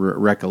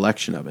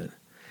recollection of it.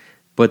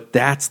 But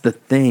that's the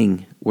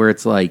thing where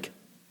it's like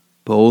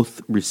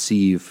both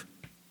receive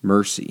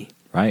mercy.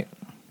 Right.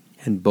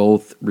 And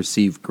both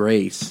receive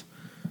grace,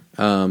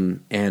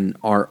 and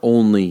are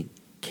only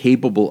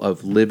capable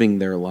of living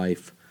their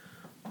life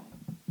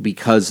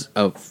because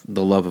of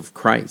the love of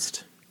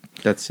Christ.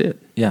 That's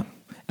it. Yeah.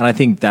 And I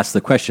think that's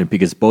the question,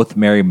 because both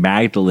Mary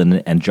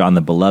Magdalene and John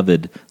the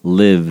Beloved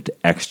lived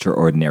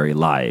extraordinary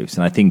lives.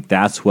 And I think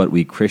that's what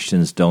we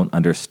Christians don't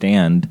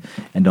understand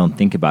and don't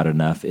think about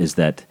enough, is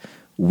that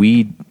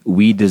we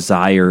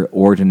desire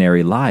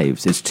ordinary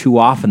lives. It's too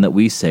often that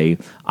we say,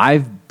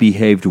 I've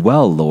behaved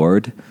well,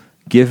 Lord.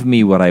 Give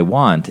me what I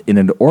want in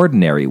an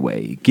ordinary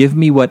way. Give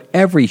me what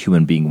every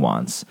human being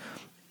wants.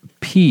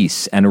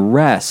 Peace and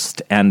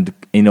rest and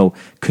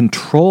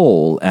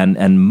control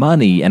and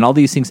money and all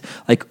these things.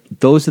 Like,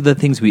 those are the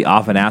things we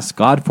often ask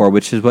God for,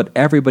 which is what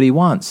everybody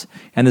wants.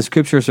 And the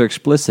scriptures are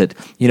explicit.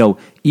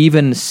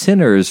 Even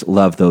sinners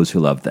love those who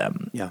love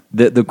them. Yeah.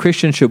 The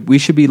Christian should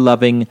be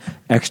loving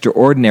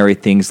extraordinary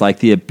things, like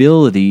the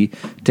ability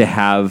to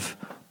have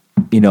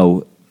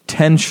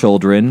 10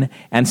 children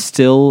and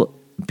still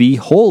be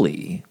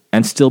holy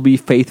and still be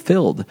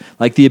faith-filled.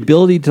 Like the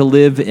ability to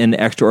live in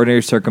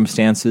extraordinary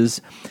circumstances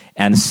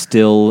and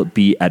still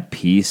be at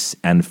peace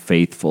and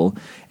faithful.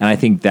 And I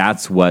think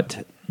that's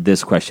what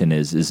this question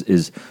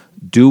is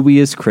do we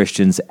as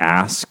Christians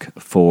ask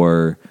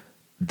for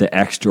the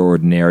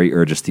extraordinary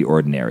or just the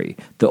ordinary?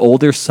 The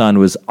older son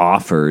was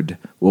offered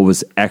what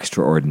was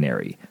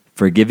extraordinary,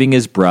 forgiving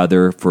his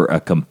brother for a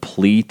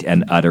complete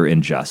and utter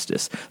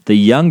injustice. The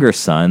younger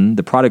son,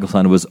 the prodigal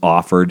son, was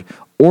offered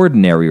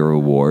ordinary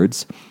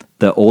rewards.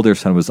 The older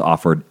son was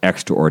offered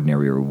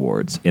extraordinary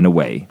rewards in a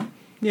way,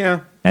 Yeah.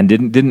 and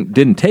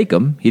didn't take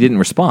them. He didn't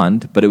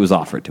respond, but it was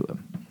offered to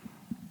him.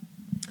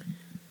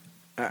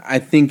 I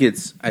think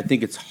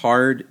it's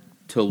hard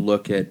to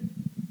look at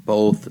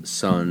both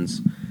sons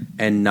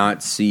and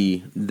not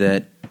see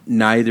that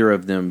neither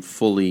of them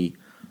fully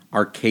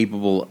are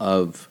capable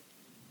of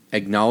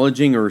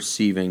acknowledging or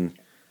receiving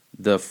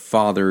the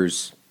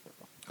father's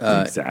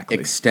Exactly.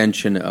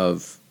 extension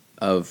of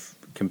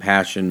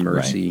compassion,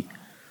 mercy.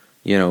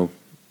 They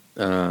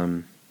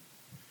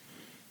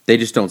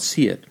just don't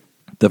see it.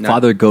 The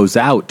father goes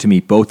out to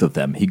meet both of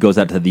them. He goes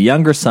out to the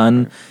younger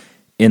son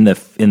in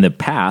the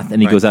path,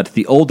 and he Right. goes out to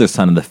the older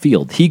son in the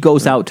field. He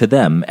goes out to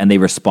them, and they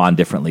respond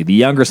differently. The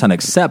younger son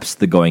accepts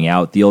the going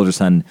out. The older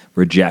son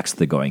rejects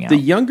the going out. The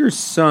younger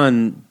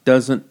son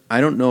doesn't.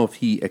 I don't know if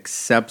he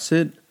accepts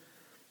it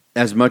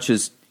as much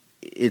as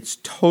it's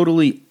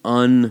totally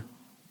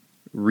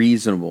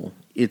unreasonable.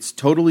 It's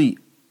totally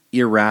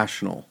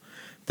irrational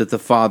that the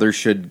father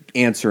should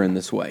answer in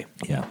this way.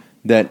 Yeah.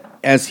 That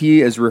as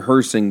he is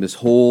rehearsing this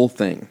whole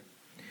thing,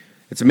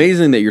 it's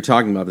amazing that you're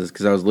talking about this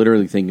because I was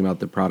literally thinking about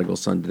the prodigal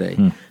son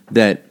today.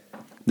 That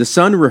the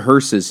son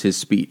rehearses his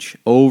speech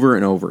over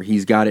and over.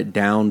 He's got it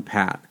down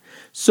pat,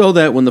 so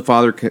that when the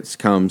father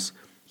comes,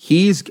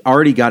 he's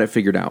already got it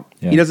figured out.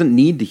 Yeah. He doesn't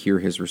need to hear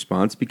his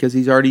response because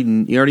he already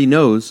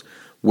knows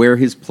where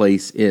his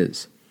place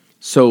is.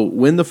 So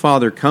when the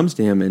father comes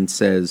to him and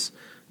says,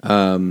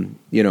 baloney,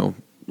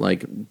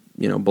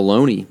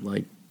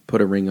 like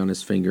put a ring on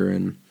his finger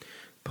and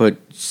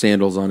put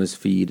sandals on his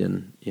feet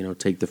and,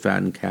 take the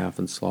fattened calf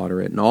and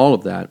slaughter it and all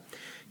of that.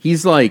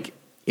 He's like,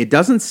 it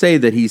doesn't say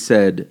that he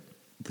said,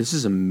 this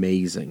is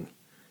amazing.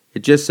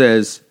 It just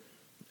says,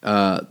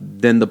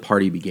 then the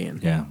party began.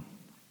 Yeah.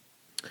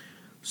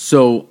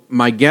 So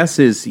my guess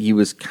is he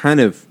was kind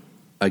of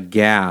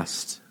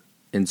aghast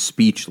and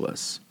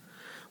speechless,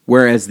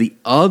 whereas the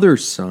other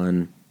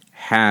son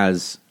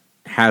has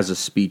a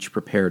speech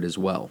prepared as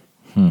well.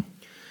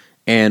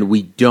 And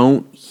we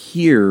don't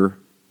hear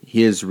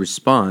his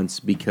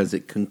response because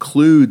it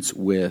concludes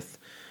with,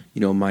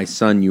 my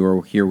son, you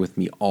are here with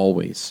me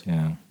always.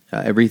 Yeah.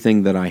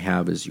 Everything that I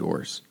have is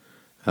yours.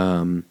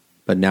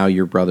 But now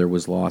your brother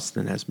was lost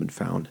and has been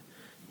found.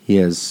 He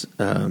has,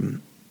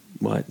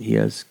 He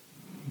has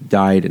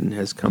died and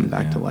has come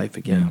back to life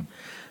again.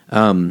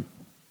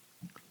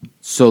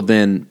 So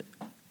then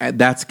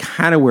that's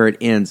kind of where it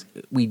ends.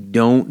 We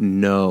don't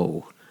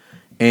know.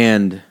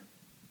 And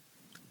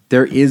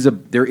there is a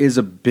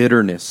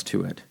bitterness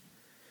to it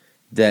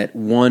that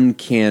one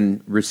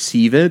can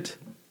receive it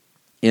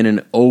in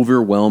an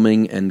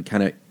overwhelming and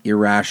kind of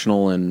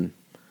irrational and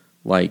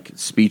like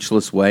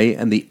speechless way,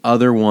 and the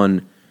other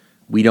one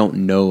we don't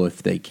know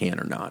if they can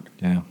or not.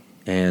 Yeah.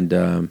 And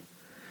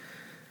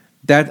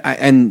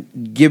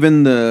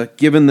given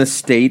the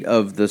state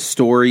of the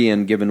story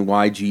and given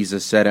why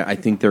Jesus said it, I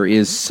think there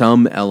is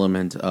some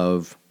element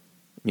of,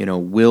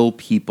 will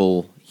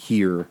people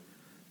hear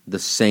the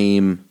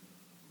same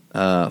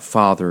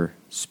father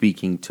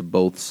speaking to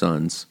both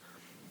sons?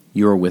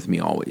 You are with me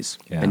always,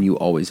 and you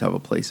always have a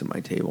place at my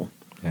table.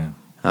 Yeah.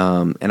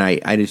 And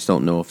I just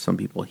don't know if some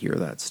people hear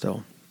that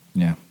still.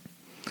 Yeah.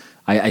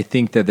 I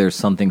think that there's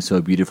something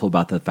so beautiful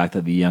about the fact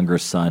that the younger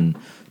son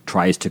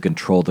tries to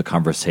control the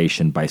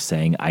conversation by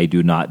saying, I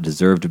do not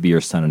deserve to be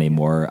your son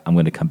anymore. I'm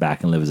going to come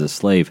back and live as a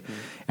slave.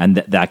 And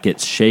that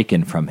gets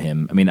shaken from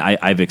him. I mean,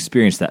 I've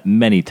experienced that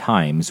many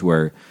times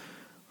where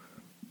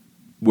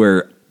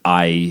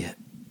I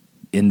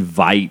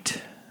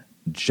invite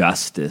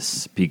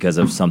justice because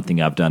of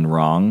something I've done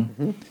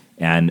wrong,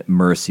 and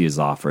mercy is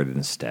offered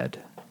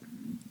instead.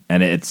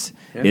 And it's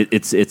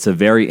a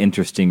very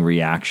interesting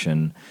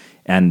reaction,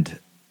 and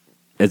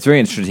it's a very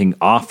interesting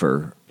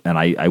offer. And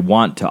I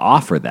want to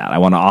offer that. I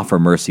want to offer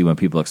mercy when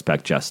people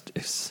expect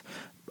justice.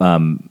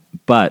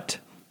 But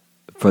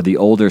for the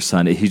older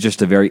son, he's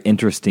just a very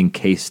interesting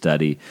case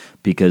study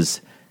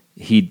because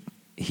he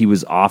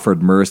was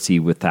offered mercy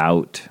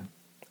without.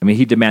 I mean,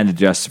 he demanded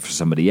justice for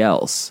somebody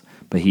else,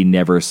 but he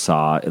never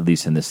saw, at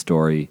least in this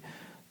story,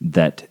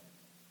 that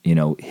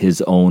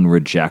his own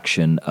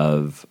rejection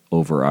of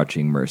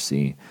overarching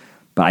mercy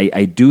But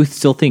I do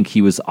still think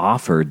he was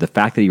offered, the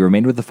fact that he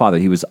remained with the Father,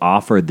 he was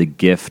offered the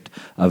gift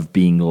of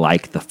being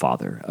like the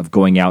Father, of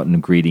going out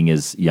and greeting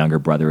his younger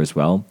brother as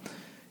well.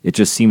 It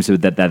just seems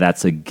that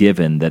that's a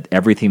given, that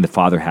everything the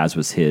Father has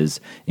was his,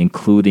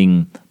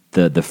 including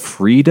the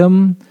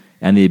freedom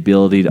and the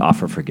ability to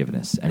offer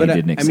forgiveness. And he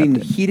didn't accept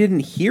it. He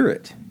didn't hear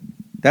it.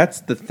 That's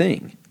the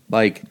thing.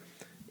 Like,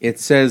 it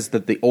says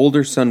that the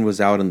older son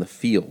was out in the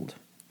field.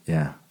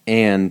 Yeah.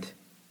 And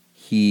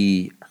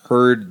he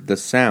heard the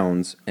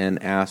sounds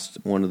and asked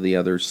one of the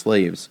other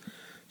slaves,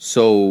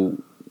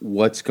 so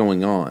what's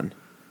going on?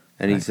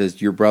 And he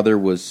says, your brother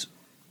was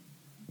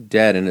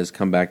dead and has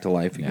come back to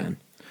life again.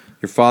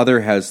 Your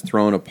father has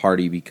thrown a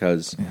party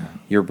because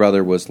your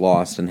brother was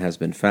lost and has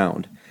been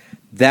found.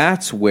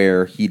 That's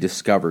where he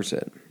discovers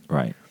it.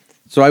 Right.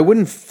 So I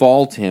wouldn't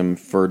fault him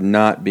for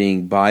not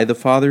being by the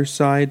father's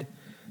side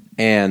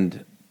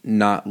and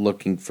not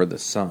looking for the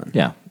son.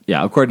 Yeah.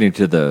 Yeah, according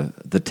to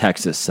the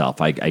text itself,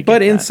 I get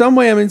But in that. some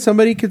way, I mean,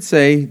 somebody could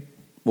say,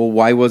 well,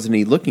 why wasn't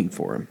he looking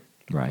for him?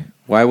 Right.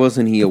 Why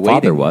wasn't he awaiting?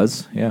 Father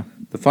was, yeah.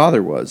 The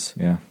father was.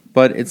 Yeah.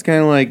 But it's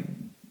kind of like,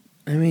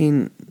 I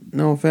mean,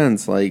 no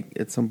offense, like,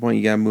 at some point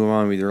you got to move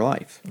on with your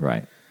life.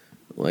 Right.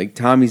 Like,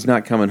 Tommy's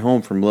not coming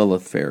home from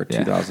Lilith Fair Yeah.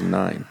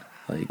 2009.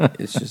 Like,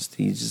 it's just,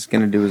 he's just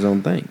going to do his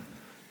own thing.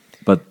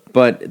 But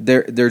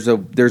there's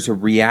a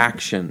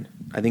reaction.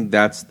 I think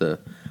that's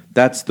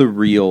the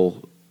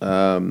real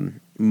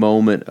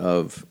moment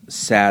of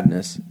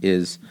sadness,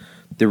 is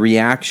the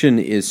reaction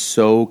is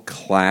so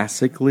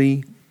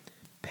classically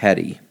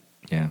petty.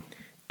 yeah.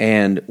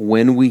 And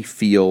when we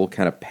feel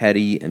kind of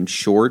petty and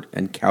short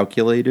and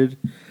calculated,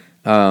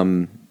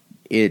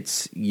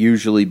 it's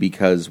usually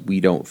because we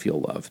don't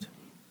feel loved.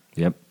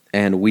 Yep.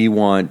 And we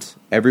want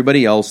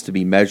everybody else to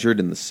be measured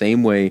in the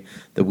same way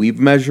that we've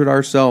measured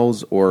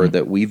ourselves or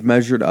that we've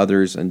measured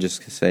others, and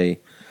just say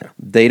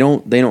they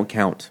don't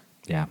count.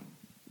 Yeah.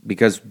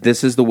 Because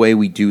this is the way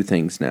we do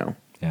things now.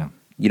 Yeah.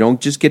 You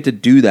don't just get to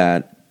do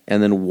that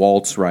and then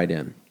waltz right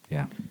in.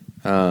 Yeah.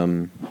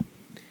 And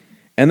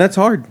that's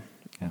hard.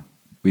 Yeah.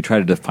 We try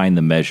to define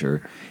the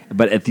measure,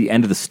 but at the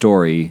end of the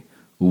story,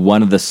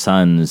 one of the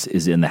sons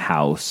is in the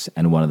house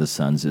and one of the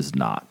sons is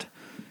not.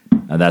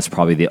 And that's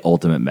probably the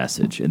ultimate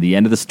message. In the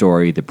end of the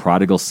story, the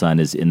prodigal son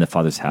is in the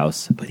father's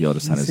house, but the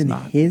older son is in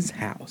not. his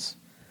house.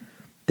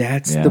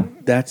 That's Yeah.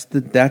 that's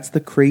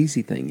the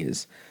crazy thing,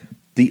 is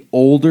the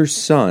older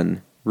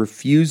son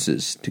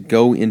refuses to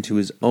go into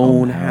his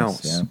own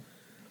house. Yeah.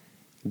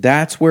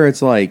 That's where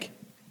it's like,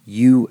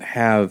 you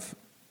have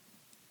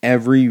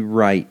every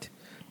right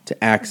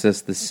to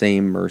access the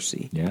same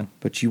mercy. Yeah.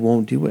 But you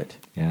won't do it.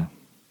 Yeah.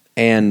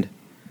 And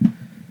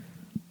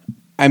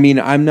I mean,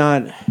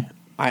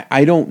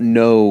 I don't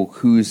know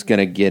who's going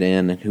to get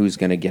in and who's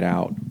going to get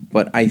out,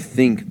 but I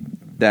think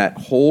that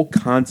whole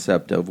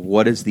concept of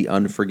what is the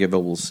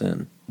unforgivable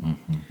sin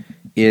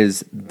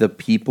is the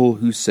people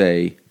who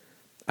say,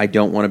 I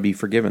don't want to be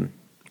forgiven,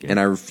 and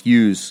I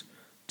refuse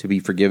to be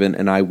forgiven,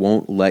 and I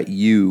won't let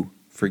you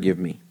forgive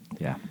me.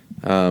 Yeah.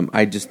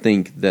 I just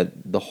think that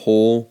the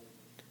whole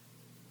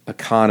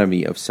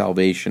economy of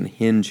salvation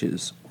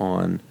hinges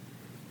on,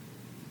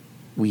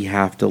 we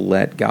have to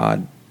let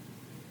God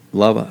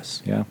love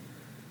us. Yeah.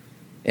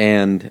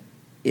 And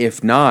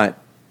if not,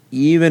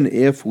 even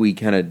if we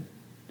kind of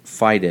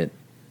fight it,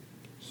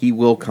 he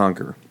will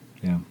conquer.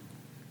 Yeah.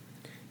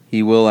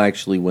 He will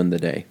actually win the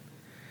day.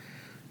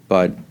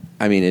 But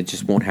I mean, it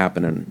just won't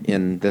happen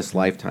in this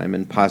lifetime,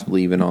 and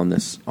possibly even on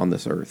this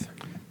earth.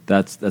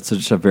 That's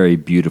such a very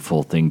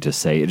beautiful thing to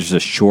say. It's just a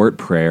short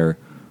prayer.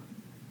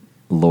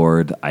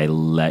 Lord, I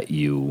let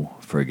you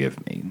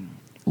forgive me.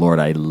 Lord,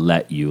 I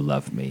let you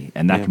love me.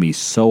 And that can be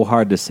so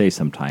hard to say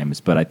sometimes,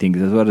 but I think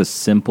that's what a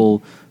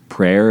simple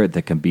prayer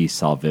that can be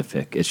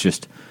salvific. It's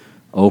just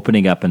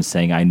opening up and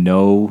saying, I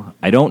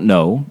don't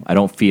know, I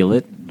don't feel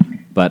it,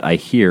 but I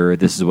hear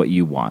this is what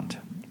you want.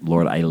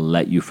 Lord, I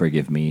let you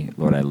forgive me.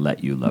 Lord, I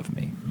let you love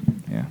me.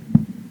 Yeah.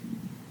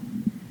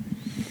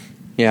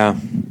 Yeah,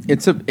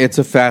 it's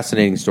a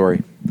fascinating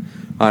story.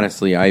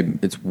 Honestly,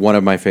 it's one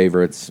of my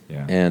favorites,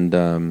 Yeah.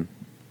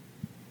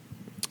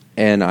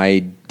 and I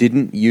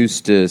didn't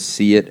used to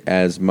see it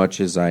as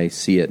much as I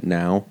see it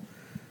now,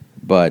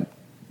 but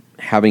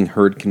having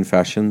heard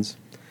confessions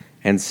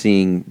and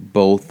seeing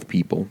both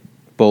people,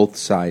 both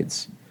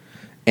sides,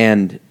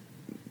 and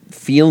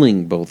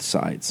feeling both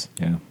sides,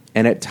 Yeah.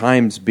 and at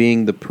times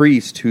being the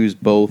priest who's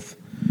both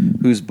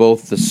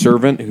the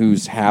servant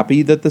who's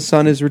happy that the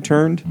son is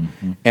returned,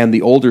 and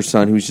the older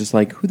son who's just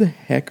like, who the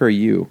heck are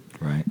you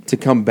Right. to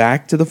come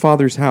back to the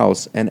father's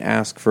house and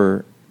ask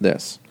for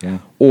this? Yeah.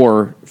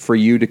 Or for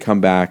you to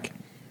come back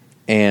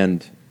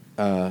and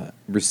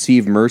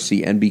receive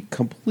mercy and be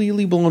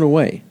completely blown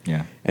away.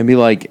 Yeah. And be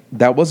like,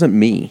 that wasn't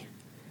me.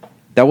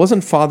 That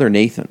wasn't Father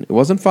Nathan. It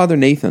wasn't Father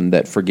Nathan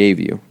that forgave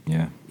you.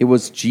 Yeah. It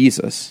was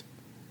Jesus.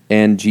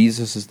 And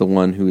Jesus is the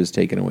one who has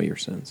taken away your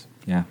sins.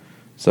 Yeah.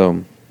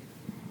 So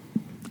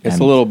it's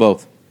And a little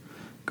both.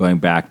 Going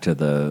back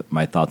to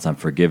my thoughts on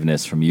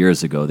forgiveness from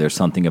years ago, there's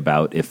something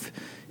about if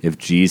if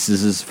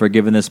Jesus has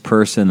forgiven this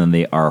person, then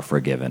they are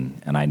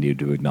forgiven, and I need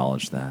to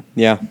acknowledge that.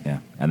 Yeah. Yeah,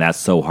 and that's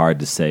so hard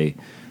to say.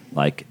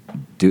 Like,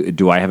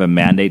 do I have a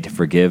mandate to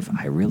forgive?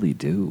 I really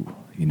do.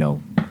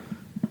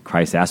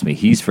 Christ asked me.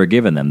 He's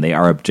forgiven them. They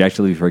are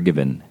objectively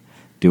forgiven.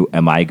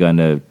 Am I going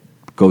to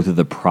go through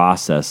the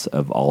process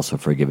of also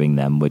forgiving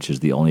them, which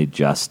is the only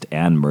just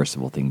and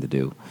merciful thing to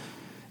do?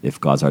 If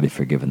God's already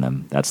forgiven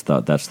them, that's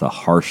the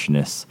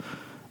harshness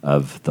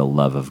of the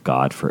love of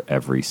God for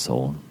every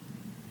soul.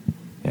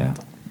 Yeah,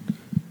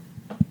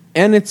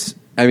 and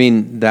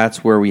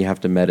that's where we have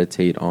to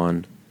meditate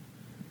on,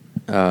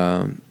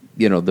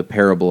 the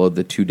parable of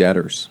the two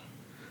debtors.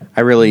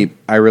 I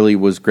really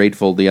was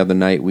grateful the other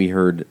night. We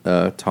heard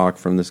a talk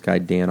from this guy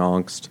Dan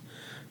Ongst,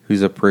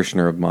 who's a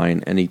parishioner of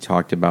mine, and he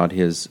talked about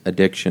his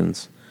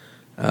addictions,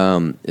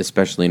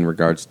 especially in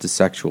regards to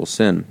sexual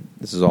sin.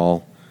 This is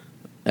all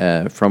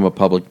from a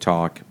public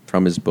talk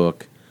from his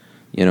book.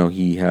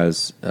 He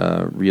has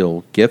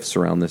real gifts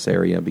around this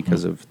area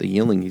because of the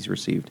healing he's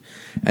received.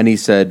 And he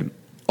said,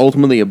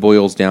 ultimately, it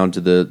boils down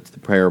to the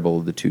parable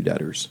of the two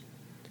debtors.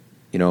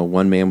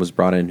 One man was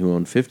brought in who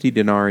owned 50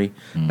 denarii.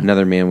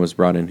 Another man was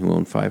brought in who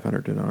owned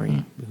 500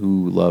 denarii,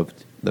 who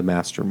loved the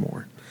master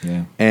more.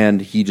 Yeah.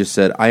 And he just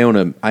said, I owed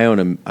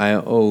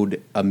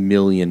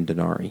 1,000,000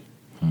 denarii,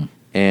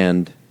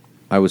 and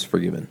I was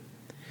forgiven.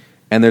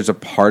 And there's a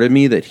part of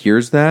me that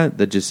hears that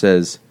just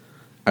says,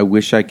 I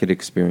wish I could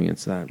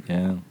experience that.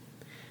 Yeah.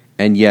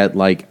 And yet,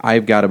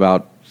 I've got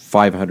about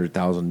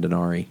 500,000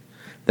 denarii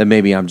that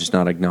maybe I'm just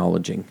not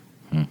acknowledging.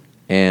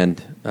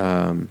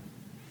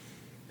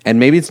 And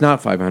maybe it's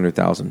not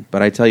 500,000,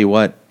 but I tell you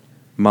what,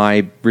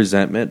 my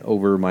resentment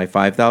over my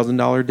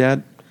 $5,000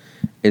 debt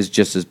is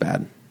just as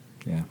bad.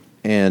 Yeah.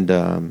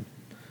 And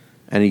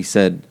he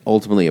said,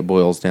 ultimately, it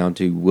boils down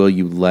to, will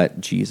you let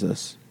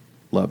Jesus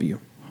love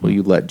you? Will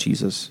you let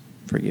Jesus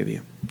forgive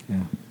you?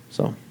 Yeah.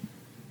 So,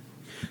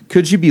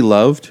 could you be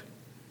loved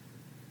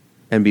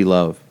and be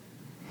loved?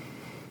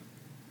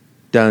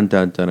 Dun,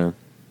 dun, dun, dun.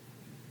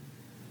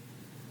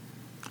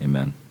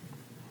 Amen.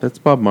 That's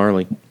Bob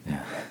Marley.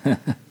 Yeah.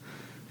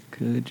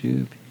 Could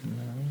you be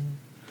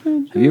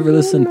loved? Have you ever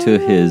listened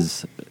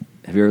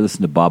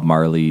to Bob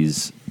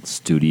Marley's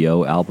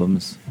studio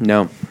albums?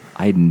 No.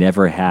 I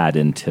never had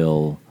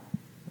until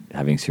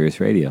having Sirius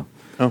Radio.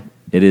 Oh.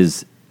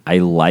 I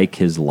like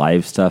his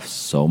live stuff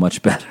so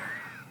much better.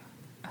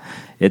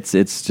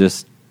 It's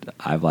just,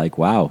 I'm like,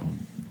 wow,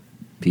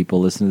 people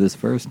listen to this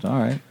first. All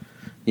right.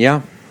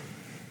 Yeah.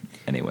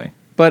 Anyway.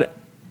 But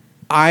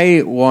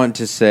I want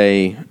to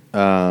say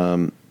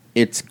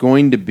it's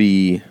going to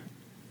be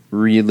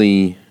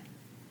really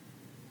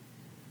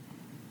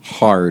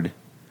hard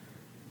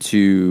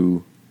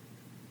to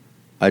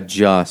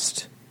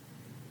adjust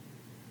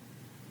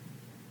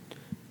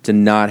to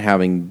not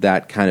having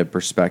that kind of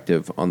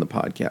perspective on the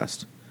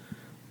podcast.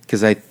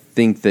 Because I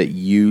think that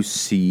you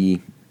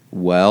see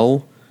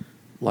well,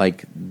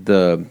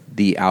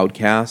 the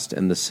outcast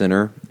and the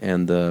sinner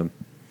and the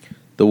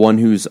one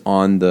who's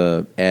on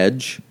the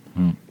edge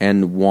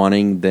and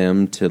wanting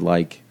them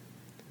to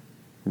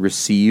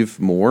receive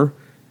more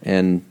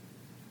and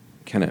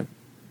kind of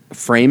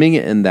framing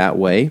it in that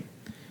way.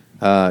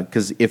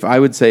 Because if I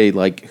would say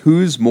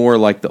who's more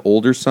like the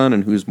older son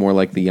and who's more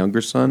like the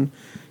younger son,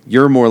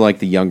 you're more like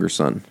the younger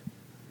son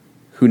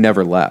who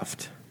never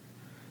left.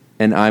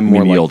 And I'm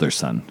more like the older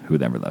son who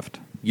never left.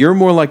 You're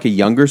more like a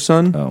younger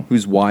son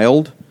who's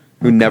wild,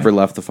 who never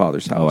left the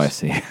father's house. Oh, I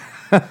see.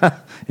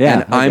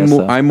 Yeah, and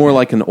I'm more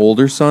like an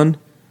older son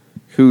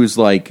who's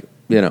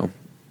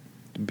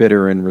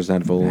bitter and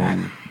resentful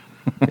and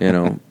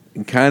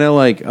kind of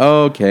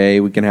okay,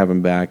 we can have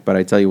him back, but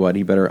I tell you what,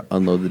 he better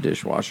unload the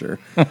dishwasher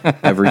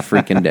every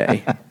freaking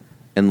day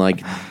and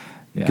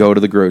go to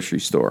the grocery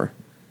store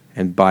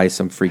and buy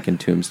some freaking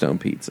Tombstone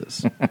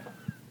pizzas.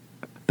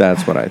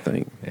 That's what I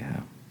think. Yeah.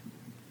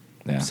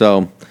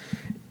 So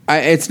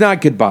it's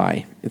not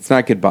goodbye. It's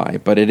not goodbye,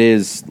 but it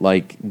is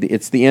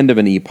it's the end of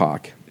an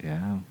epoch.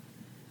 Yeah.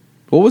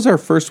 What was our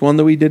first one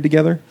that we did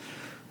together?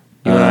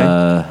 You and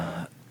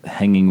I?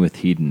 Hanging with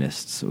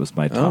Hedonists was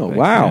my topic. Oh,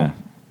 wow.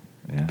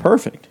 Yeah.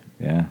 Perfect.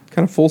 Yeah.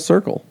 Kind of full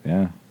circle.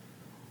 Yeah.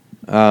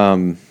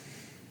 But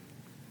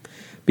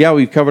yeah,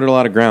 we've covered a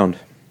lot of ground.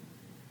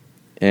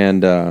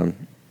 And, I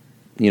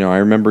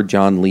remember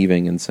John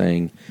leaving and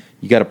saying,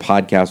 you got a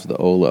podcast with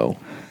Olo.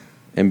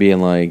 And being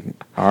like,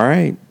 all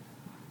right,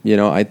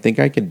 I think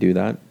I could do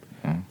that.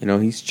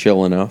 He's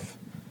chill enough.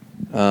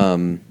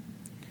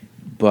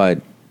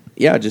 But,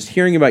 yeah, just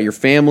hearing about your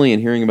family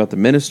and hearing about the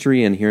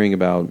ministry and hearing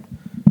about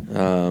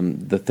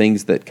the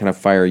things that kind of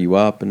fire you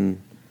up.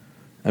 And,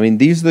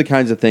 these are the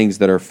kinds of things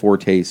that are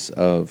foretastes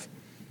of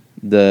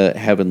the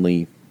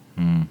heavenly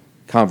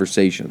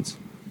conversations.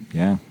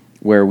 Yeah.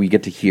 Where we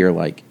get to hear,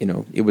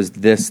 it was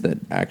this that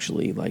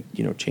actually,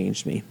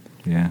 changed me.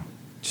 Yeah.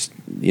 Just,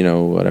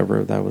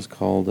 whatever that was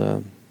called,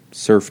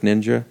 Surf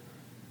Ninja.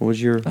 What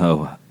was your...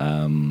 Tsunami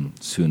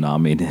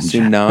Ninja.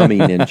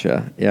 Tsunami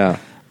Ninja, yeah.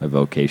 My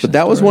vocation But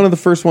that was one of the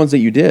first ones that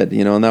you did,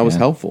 and that was Yeah.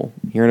 helpful.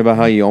 Hearing about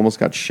how you almost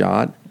got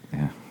shot.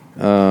 Yeah.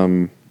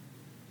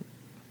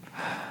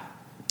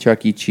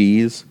 Chuck E.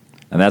 Cheese.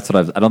 And that's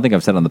what I don't think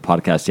I've said on the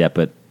podcast yet,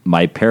 but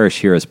my parish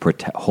here is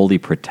Holy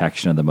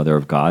Protection of the Mother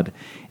of God,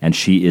 and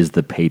she is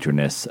the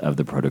patroness of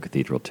the Proto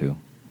Cathedral too.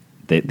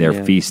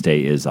 Their feast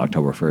day is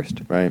October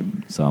 1st. Right.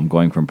 So I'm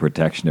going from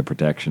protection to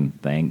protection.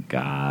 Thank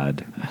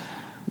God.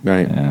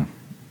 Right. Yeah.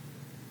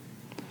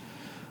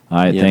 All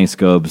right. Yeah. Thanks,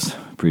 Gobes.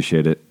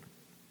 Appreciate it.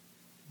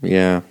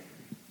 Yeah.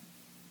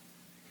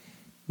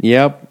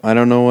 Yep. I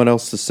don't know what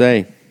else to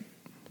say.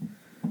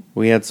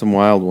 We had some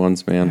wild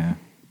ones, man. Yeah.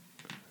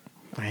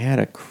 I had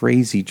a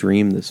crazy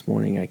dream this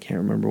morning. I can't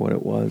remember what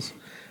it was.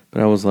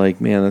 But I was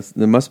like, man,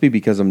 that must be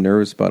because I'm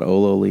nervous about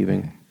Olo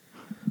leaving.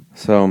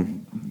 So,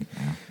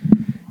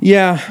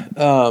 yeah.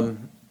 I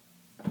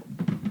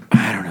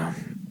don't know.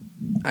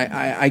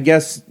 I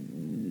guess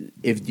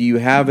do you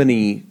have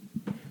any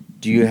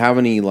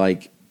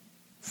like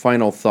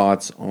final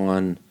thoughts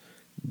on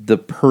the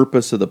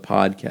purpose of the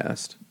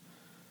podcast?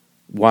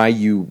 Why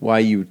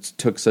you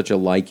took such a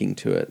liking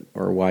to it,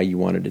 or why you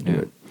wanted to do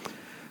it?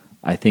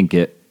 I think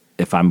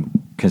if I'm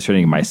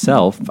considering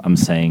myself, I'm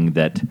saying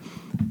that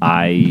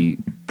I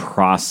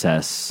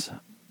process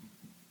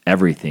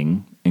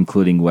everything,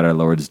 including what our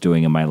Lord is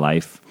doing in my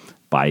life,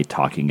 by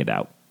talking it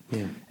out.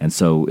 Yeah. And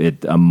so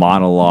a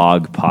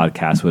monologue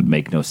podcast would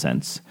make no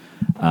sense.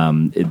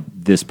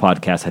 This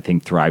podcast, I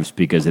think, thrives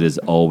because it is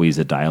always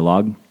a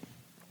dialogue.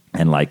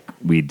 And like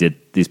we did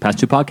these past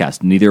two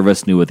podcasts, neither of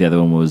us knew what the other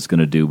one was going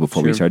to do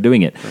before we started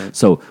doing it. Right.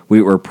 So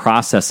we were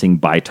processing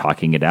by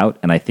talking it out.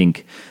 And I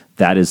think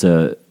that's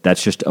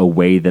just a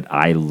way that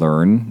I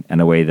learn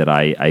and a way that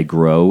I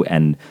grow.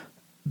 And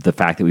the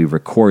fact that we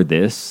record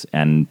this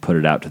and put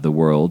it out to the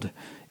world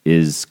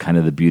is kind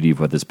of the beauty of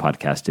what this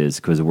podcast is,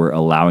 because we're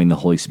allowing the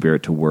Holy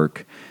Spirit to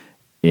work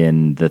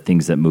in the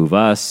things that move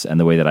us and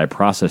the way that I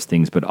process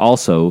things, but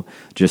also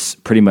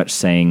just pretty much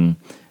saying,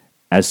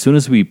 as soon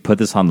as we put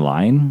this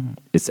online,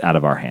 it's out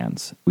of our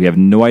hands. We have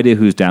no idea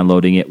who's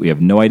downloading it. We have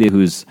no idea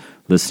who's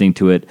listening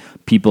to it.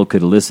 People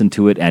could listen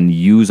to it and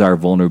use our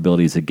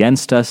vulnerabilities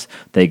against us.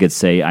 They could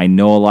say, I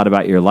know a lot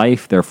about your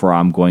life, therefore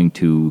I'm going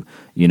to,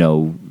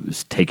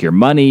 take your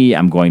money.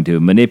 I'm going to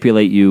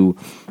manipulate you.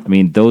 I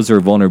mean, those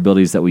are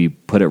vulnerabilities that we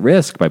put at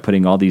risk by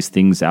putting all these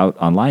things out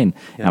online.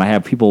 Yeah. And I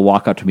have people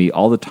walk up to me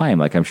all the time,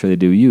 like I'm sure they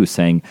do you,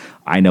 saying,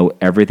 I know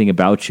everything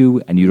about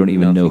you and you don't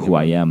even know who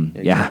I am.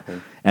 Exactly. Yeah.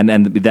 And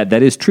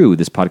that is true.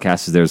 This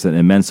podcast there's an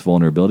immense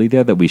vulnerability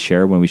there that we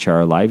share when we share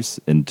our lives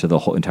into the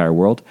whole entire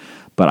world.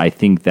 But I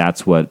think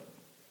that's what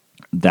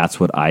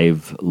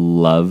I've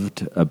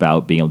loved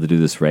about being able to do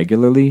this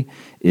regularly,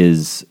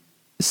 is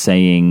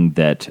saying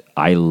that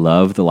I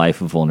love the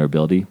life of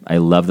vulnerability. I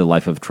love the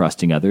life of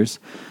trusting others.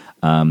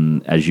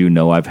 As you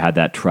know, I've had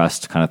that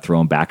trust kind of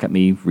thrown back at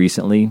me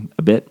recently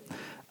a bit,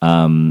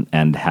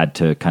 and had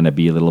to kind of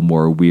be a little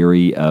more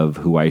weary of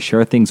who I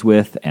share things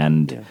with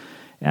and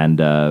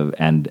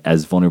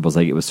as vulnerable as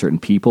I get with certain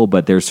people.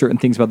 But there's certain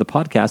things about the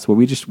podcast where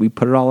we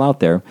put it all out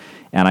there.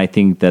 And I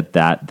think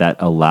that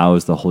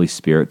allows the Holy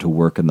Spirit to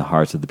work in the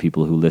hearts of the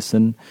people who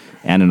listen,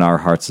 and in our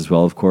hearts as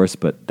well, of course.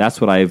 But that's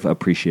what I've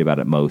appreciated about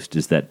it most,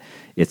 is that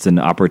it's an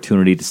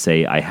opportunity to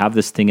say, I have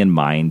this thing in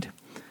mind,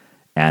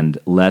 and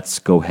let's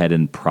go ahead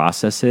and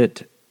process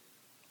it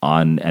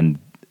and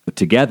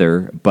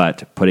together,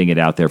 but putting it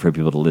out there for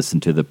people to listen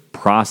to the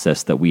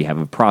process that we have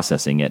of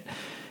processing it.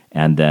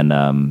 And then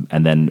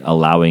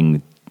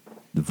allowing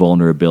the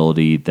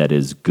vulnerability that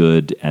is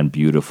good and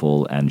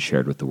beautiful and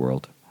shared with the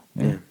world.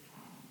 Yeah.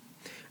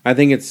 I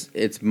think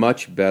it's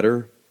much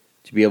better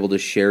to be able to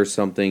share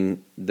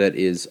something that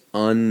is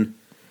unformed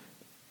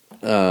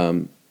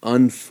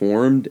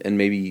and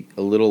maybe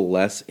a little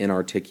less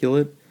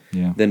inarticulate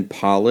than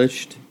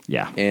polished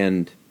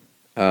and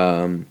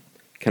kind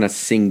of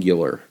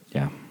singular.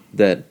 Yeah.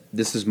 That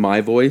this is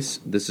my voice,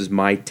 this is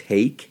my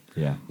take.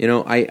 Yeah.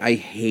 I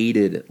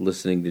hated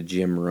listening to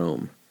Jim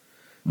Rome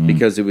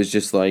because it was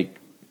just like,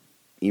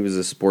 he was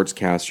a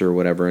sportscaster or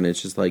whatever, and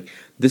it's just like,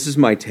 this is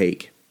my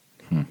take.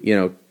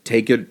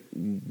 Take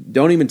it,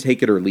 don't even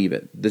take it or leave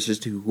it. This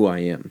is who I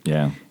am.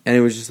 Yeah. And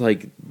it was just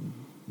like,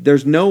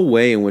 there's no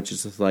way in which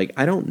it's just like,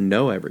 I don't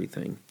know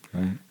everything.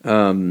 Right.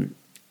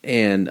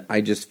 And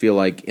I just feel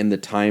like in the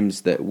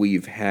times that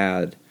we've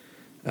had,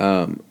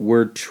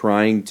 we're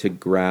trying to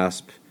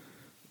grasp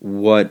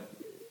what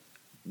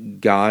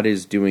God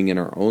is doing in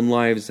our own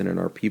lives and in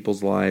our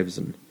people's lives.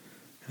 And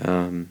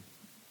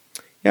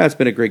it's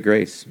been a great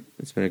grace.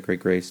 It's been a great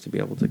grace to be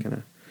able to kind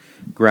of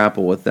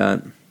grapple with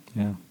that.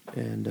 Yeah.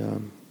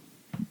 And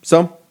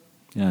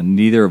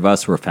neither of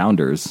us were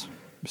founders.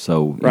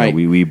 So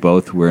we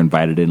both were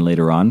invited in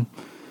later on.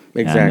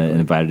 Exactly. And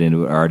invited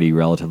into an already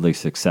relatively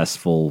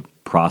successful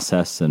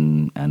process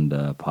and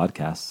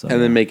podcast. So.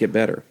 And then make it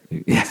better.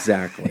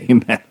 Exactly.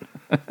 Amen.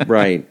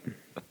 Right.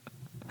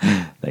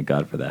 Thank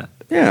God for that.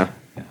 Yeah.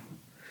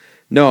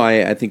 No,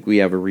 I think we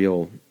have a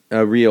real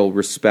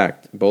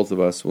respect, both of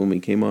us, when we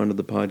came onto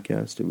the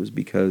podcast. It was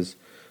because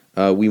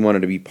we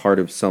wanted to be part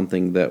of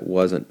something that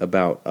wasn't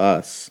about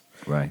us,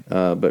 right?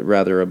 But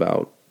rather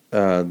about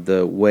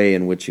the way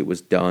in which it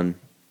was done,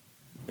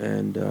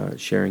 and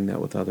sharing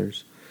that with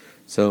others.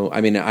 So,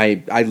 I mean,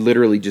 I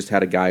literally just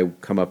had a guy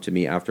come up to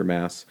me after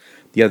Mass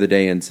the other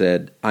day and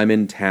said, I'm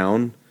in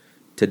town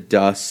to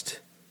dust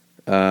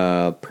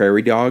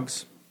prairie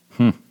dogs.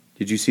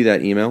 Did you see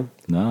that email?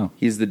 No.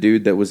 He's the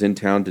dude that was in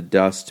town to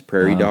dust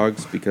prairie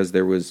dogs because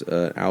there was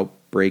an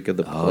outbreak of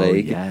the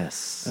plague. Oh,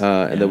 yes.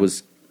 And that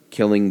was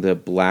killing the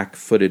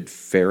black-footed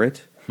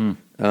ferret.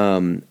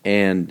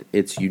 And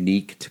it's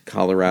unique to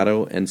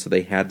Colorado, and so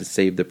they had to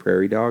save the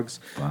prairie dogs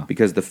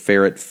because the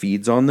ferret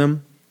feeds on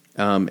them.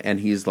 And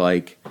he's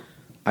like,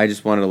 I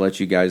just wanted to let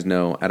you guys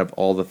know, out of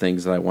all the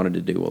things that I wanted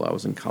to do while I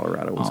was in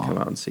Colorado was come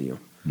out and see you.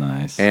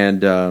 Nice.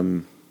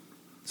 And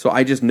so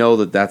I just know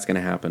that that's going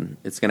to happen.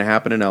 It's going to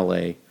happen in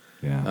L.A.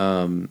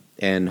 Yeah.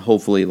 And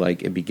hopefully,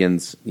 like, it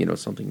begins,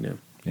 something new.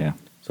 Yeah.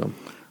 So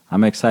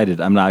I'm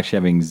excited. I'm not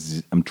actually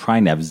I'm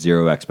trying to have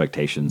zero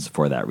expectations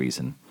for that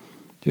reason.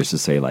 Just to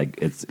say,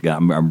 like,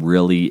 I'm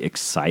really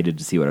excited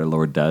to see what our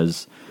Lord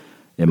does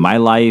in my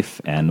life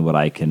and what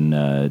I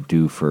can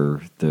do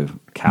for the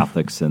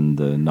Catholics and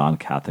the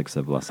non-Catholics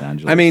of Los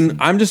Angeles. I mean,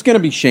 I'm just going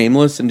to be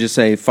shameless and just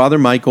say Father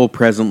Michael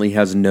presently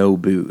has no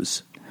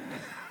booze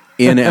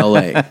in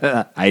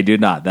L.A. I do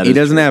not. He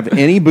doesn't have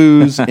any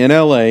booze in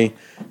L.A.,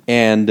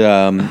 and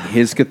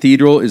his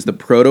cathedral is the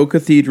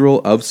proto-cathedral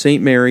of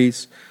St.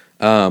 Mary's.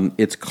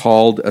 It's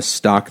called a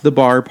Stock the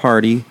Bar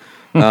party.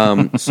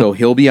 So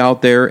he'll be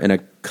out there in a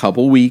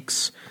couple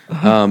weeks.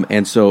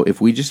 And so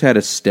if we just had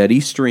a steady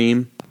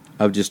stream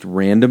of just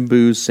random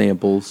booze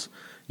samples,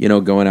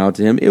 going out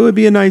to him, it would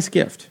be a nice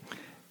gift.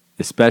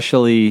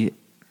 Especially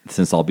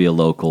since I'll be a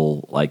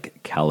local,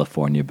 like,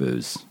 California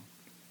booze.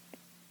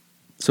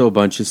 So a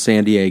bunch of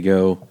San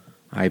Diego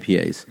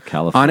IPAs.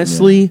 California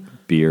Honestly,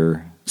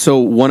 beer. So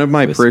one of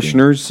my whiskey.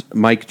 parishioners,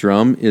 Mike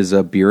Drum, is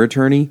a beer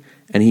attorney,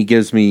 and he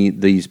gives me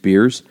these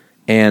beers.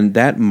 And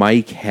that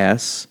Mike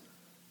Hess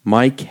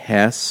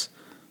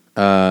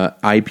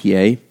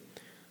IPA.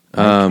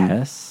 Mike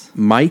Hess?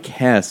 Mike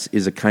Hess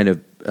is a kind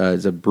of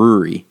is a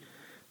brewery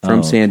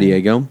from San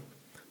Diego.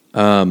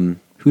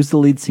 Who's the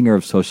lead singer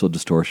of Social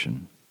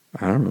Distortion?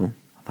 I don't know.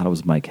 I thought it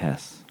was Mike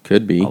Hess.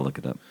 Could be. I'll look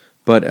it up.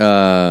 But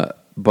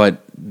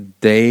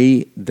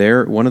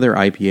their one of their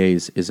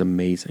IPAs is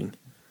amazing.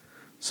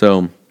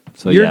 So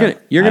you're gonna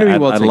be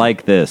well. I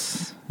like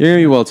this. You're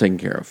gonna be well taken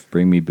care of.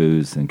 Bring me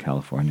booze in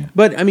California.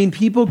 But I mean,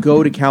 people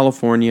go to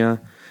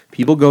California.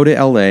 People go to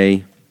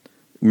L.A.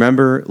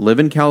 Remember, live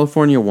in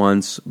California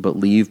once, but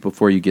leave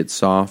before you get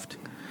soft.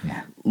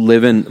 Yeah.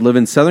 Live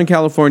in Southern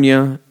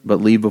California,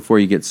 but leave before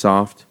you get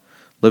soft.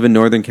 Live in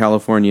Northern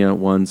California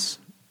once,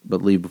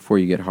 but leave before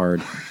you get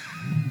hard.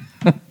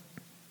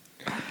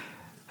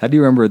 How do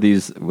you remember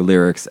these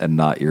lyrics and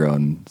not your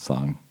own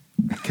song?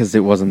 Because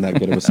it wasn't that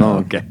good of a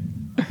song. Okay.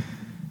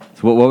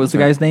 So what was the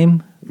guy's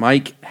name?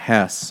 Mike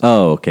Hess.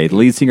 Oh, okay. The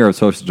lead singer of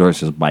Social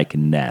Distortion is Mike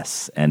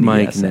Ness.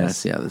 Mike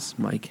Ness. Yeah, this is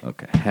Mike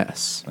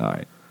Hess. All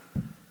right.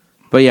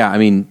 But yeah, I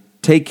mean,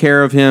 take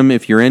care of him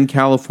if you're in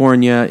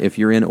California, if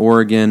you're in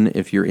Oregon,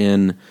 if you're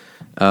in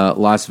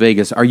Las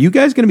Vegas. Are you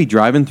guys going to be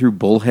driving through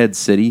Bullhead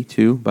City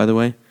too, by the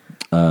way?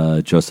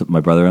 Joseph, my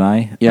brother, and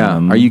I. Yeah.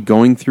 Are you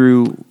going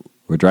through?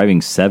 We're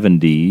driving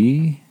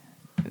 70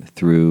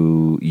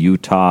 through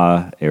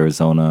Utah,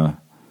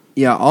 Arizona.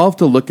 Yeah, I'll have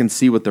to look and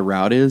see what the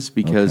route is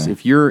because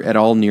if you're at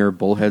all near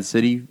Bullhead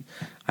City,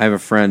 I have a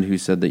friend who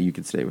said that you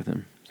could stay with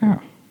him.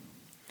 Oh.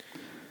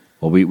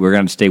 Well, we're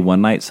going to stay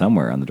one night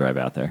somewhere on the drive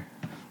out there.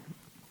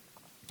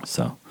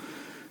 So,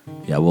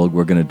 yeah,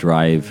 we're going to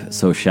drive.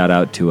 So, shout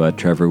out to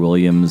Trevor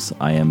Williams.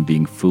 I am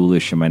being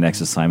foolish in my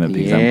next assignment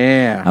because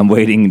I'm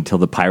waiting until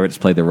the Pirates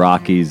play the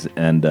Rockies,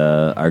 and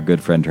our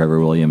good friend Trevor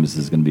Williams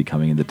is going to be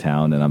coming into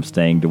town, and I'm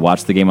staying to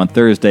watch the game on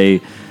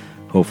Thursday.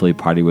 Hopefully,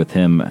 party with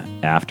him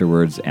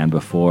afterwards and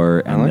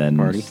before, and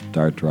then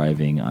start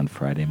driving on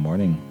Friday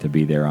morning to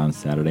be there on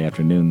Saturday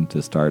afternoon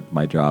to start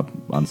my job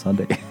on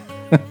Sunday.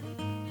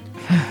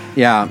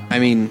 Yeah, I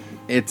mean,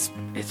 it's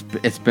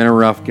been a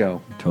rough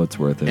go. So it's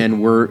worth it.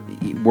 And we're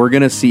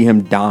going to see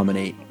him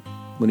dominate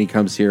when he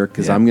comes here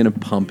because I'm going to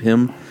pump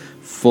him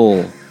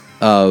full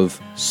of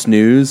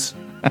snooze,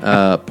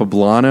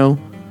 poblano,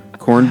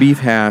 corned beef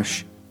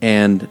hash,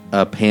 and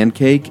a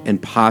pancake,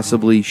 and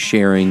possibly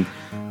sharing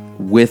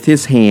with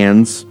his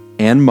hands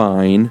and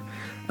mine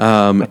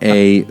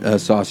a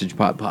sausage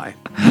pot pie.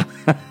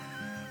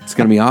 It's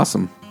going to be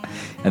awesome.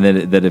 And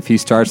then that if he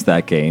starts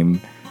that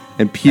game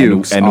and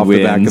pukes and off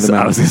wins, the back of the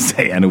mountain. I was going to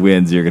say, and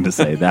wins, you're going to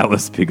say that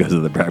was because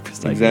of the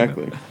breakfast.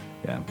 Exactly.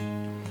 Yeah.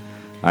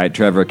 All right,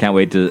 Trevor, can't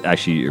wait to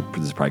actually.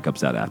 This probably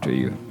comes out after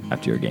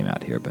your game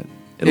out here, but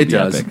it'll be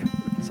does. epic.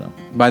 So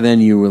by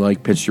then you were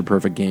like pitched your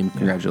perfect game.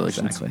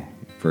 Congratulations. Exactly.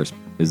 First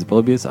is it?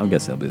 I'm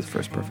guessing it'll be his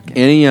first perfect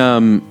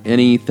game.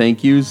 Any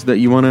thank yous that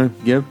you want to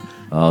give?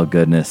 Oh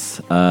goodness!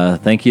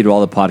 Thank you to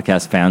all the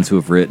podcast fans who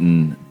have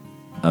written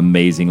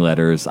amazing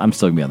letters. I'm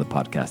still gonna be on the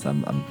podcast.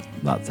 I'm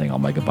not saying all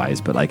my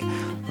goodbyes, but like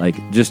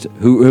just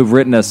who've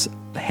written us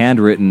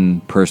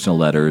handwritten personal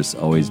letters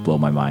always blow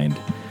my mind.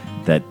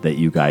 That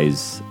you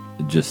guys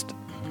just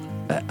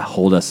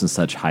hold us in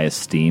such high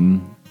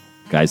esteem,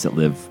 guys that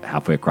live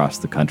halfway across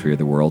the country or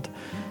the world,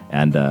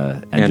 and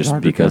just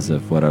Antarctica. because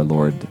of what our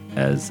Lord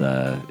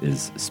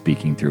is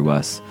speaking through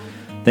us.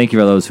 Thank you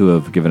for those who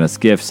have given us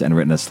gifts and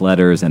written us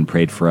letters and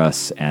prayed for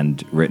us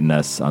and written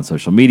us on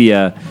social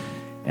media.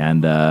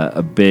 And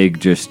a big,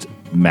 just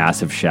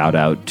massive shout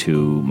out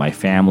to my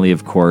family,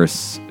 of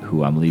course,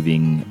 who I'm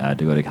leaving to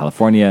go to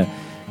California.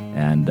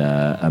 And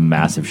a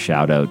massive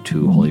shout out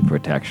to Holy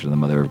Protection of the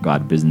Mother of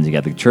God Business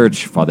Catholic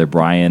Church, Father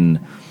Brian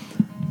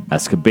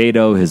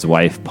Escobedo, his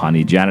wife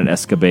Pani Janet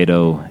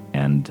Escobedo,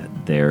 and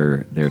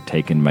they're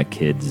taking my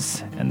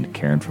kids and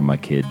caring for my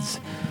kids.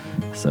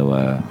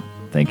 So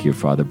thank you,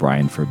 Father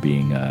Brian, for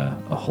being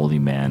a holy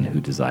man who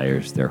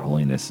desires their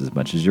holiness as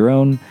much as your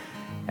own,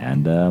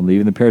 and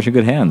leaving the parish in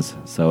good hands.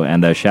 So,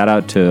 and a shout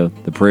out to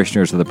the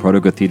parishioners of the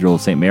Proto Cathedral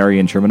of St. Mary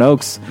in Sherman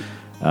Oaks.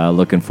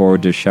 Looking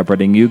forward to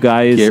shepherding you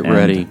guys. Get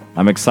ready.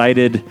 I'm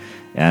excited,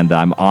 and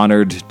I'm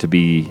honored to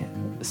be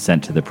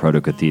sent to the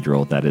Proto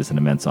Cathedral. That is an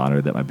immense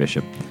honor that my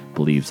bishop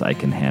believes I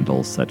can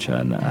handle such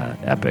an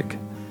epic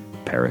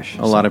parish.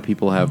 A lot of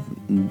people have,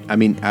 I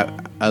mean,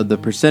 the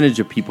percentage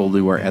of people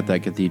who are at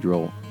that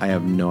cathedral, I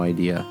have no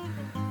idea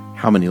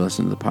how many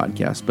listen to the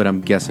podcast, but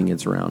I'm guessing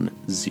it's around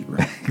 0.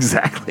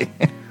 Exactly.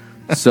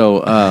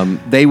 So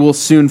they will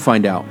soon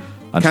find out.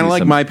 I'm Kind of sure like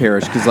some- my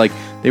parish, because like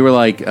they were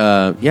like,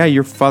 yeah,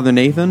 you're Father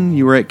Nathan,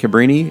 you were at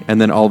Cabrini, and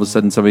then all of a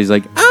sudden somebody's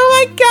like,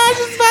 oh my gosh,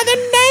 it's Father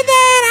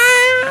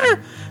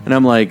Nathan! Ah! And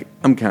I'm like,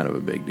 I'm kind of a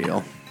big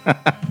deal.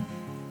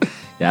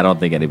 Yeah, I don't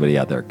think anybody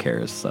out there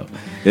cares, so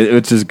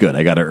which is good.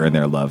 I got to earn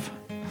their love,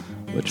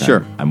 which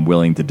Sure. I'm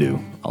willing to do.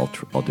 I'll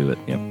do it.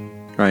 Yep.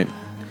 Right.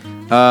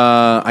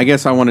 I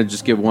guess I want to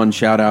just give one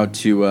shout out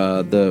to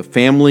the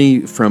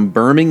family from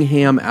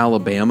Birmingham,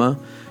 Alabama,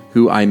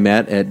 who I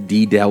met at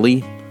D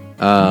Deli.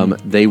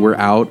 They were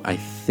out. I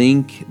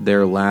think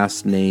their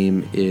last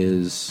name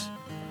is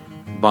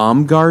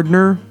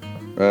Baumgardner.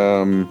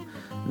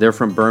 They're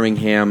from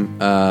Birmingham.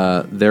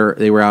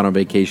 They were out on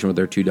vacation with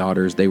their 2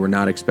 daughters. They were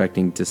not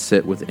expecting to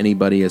sit with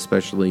anybody,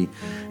 especially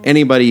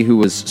anybody who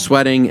was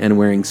sweating and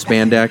wearing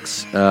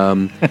spandex.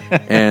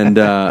 And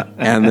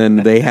then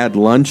they had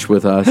lunch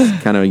with us,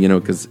 kind of,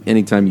 because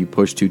anytime you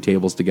push 2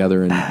 tables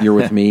together and you're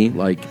with me,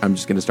 like, I'm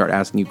just going to start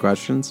asking you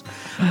questions.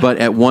 But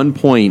at one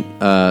point,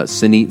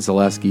 Sanit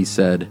Zaleski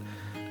said,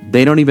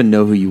 they don't even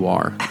know who you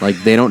are. Like,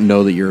 they don't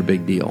know that you're a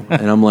big deal.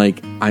 And I'm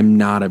like, I'm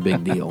not a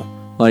big deal.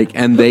 Like,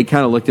 and they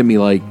kind of looked at me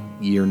like,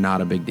 you're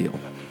not a big deal.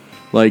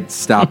 Like,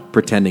 stop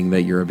pretending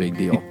that you're a big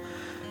deal.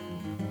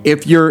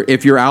 If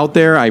you're out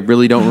there, I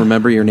really don't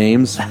remember your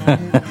names.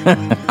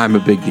 I'm a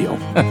big deal.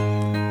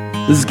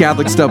 This is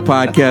Catholic Stuff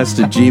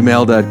Podcast at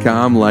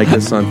gmail.com. Like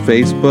us on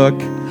Facebook.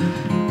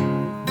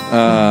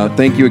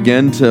 Thank you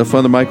again to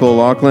Father Michael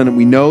O'Loughlin.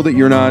 We know that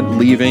you're not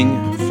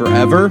leaving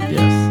forever.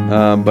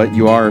 Yes. But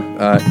you are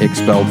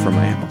expelled from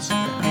my house.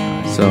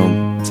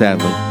 So,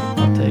 sadly,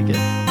 I'll take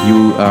it.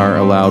 you are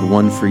allowed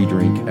 1 free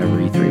drink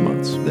every 3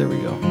 months. There we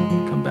go.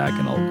 Come back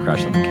and I'll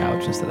crash on the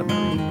couch instead of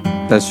my room.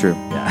 That's true.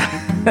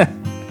 Yeah.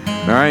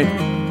 All right.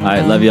 All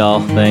right. Love y'all.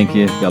 Thank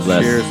you. God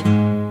bless.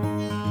 Cheers.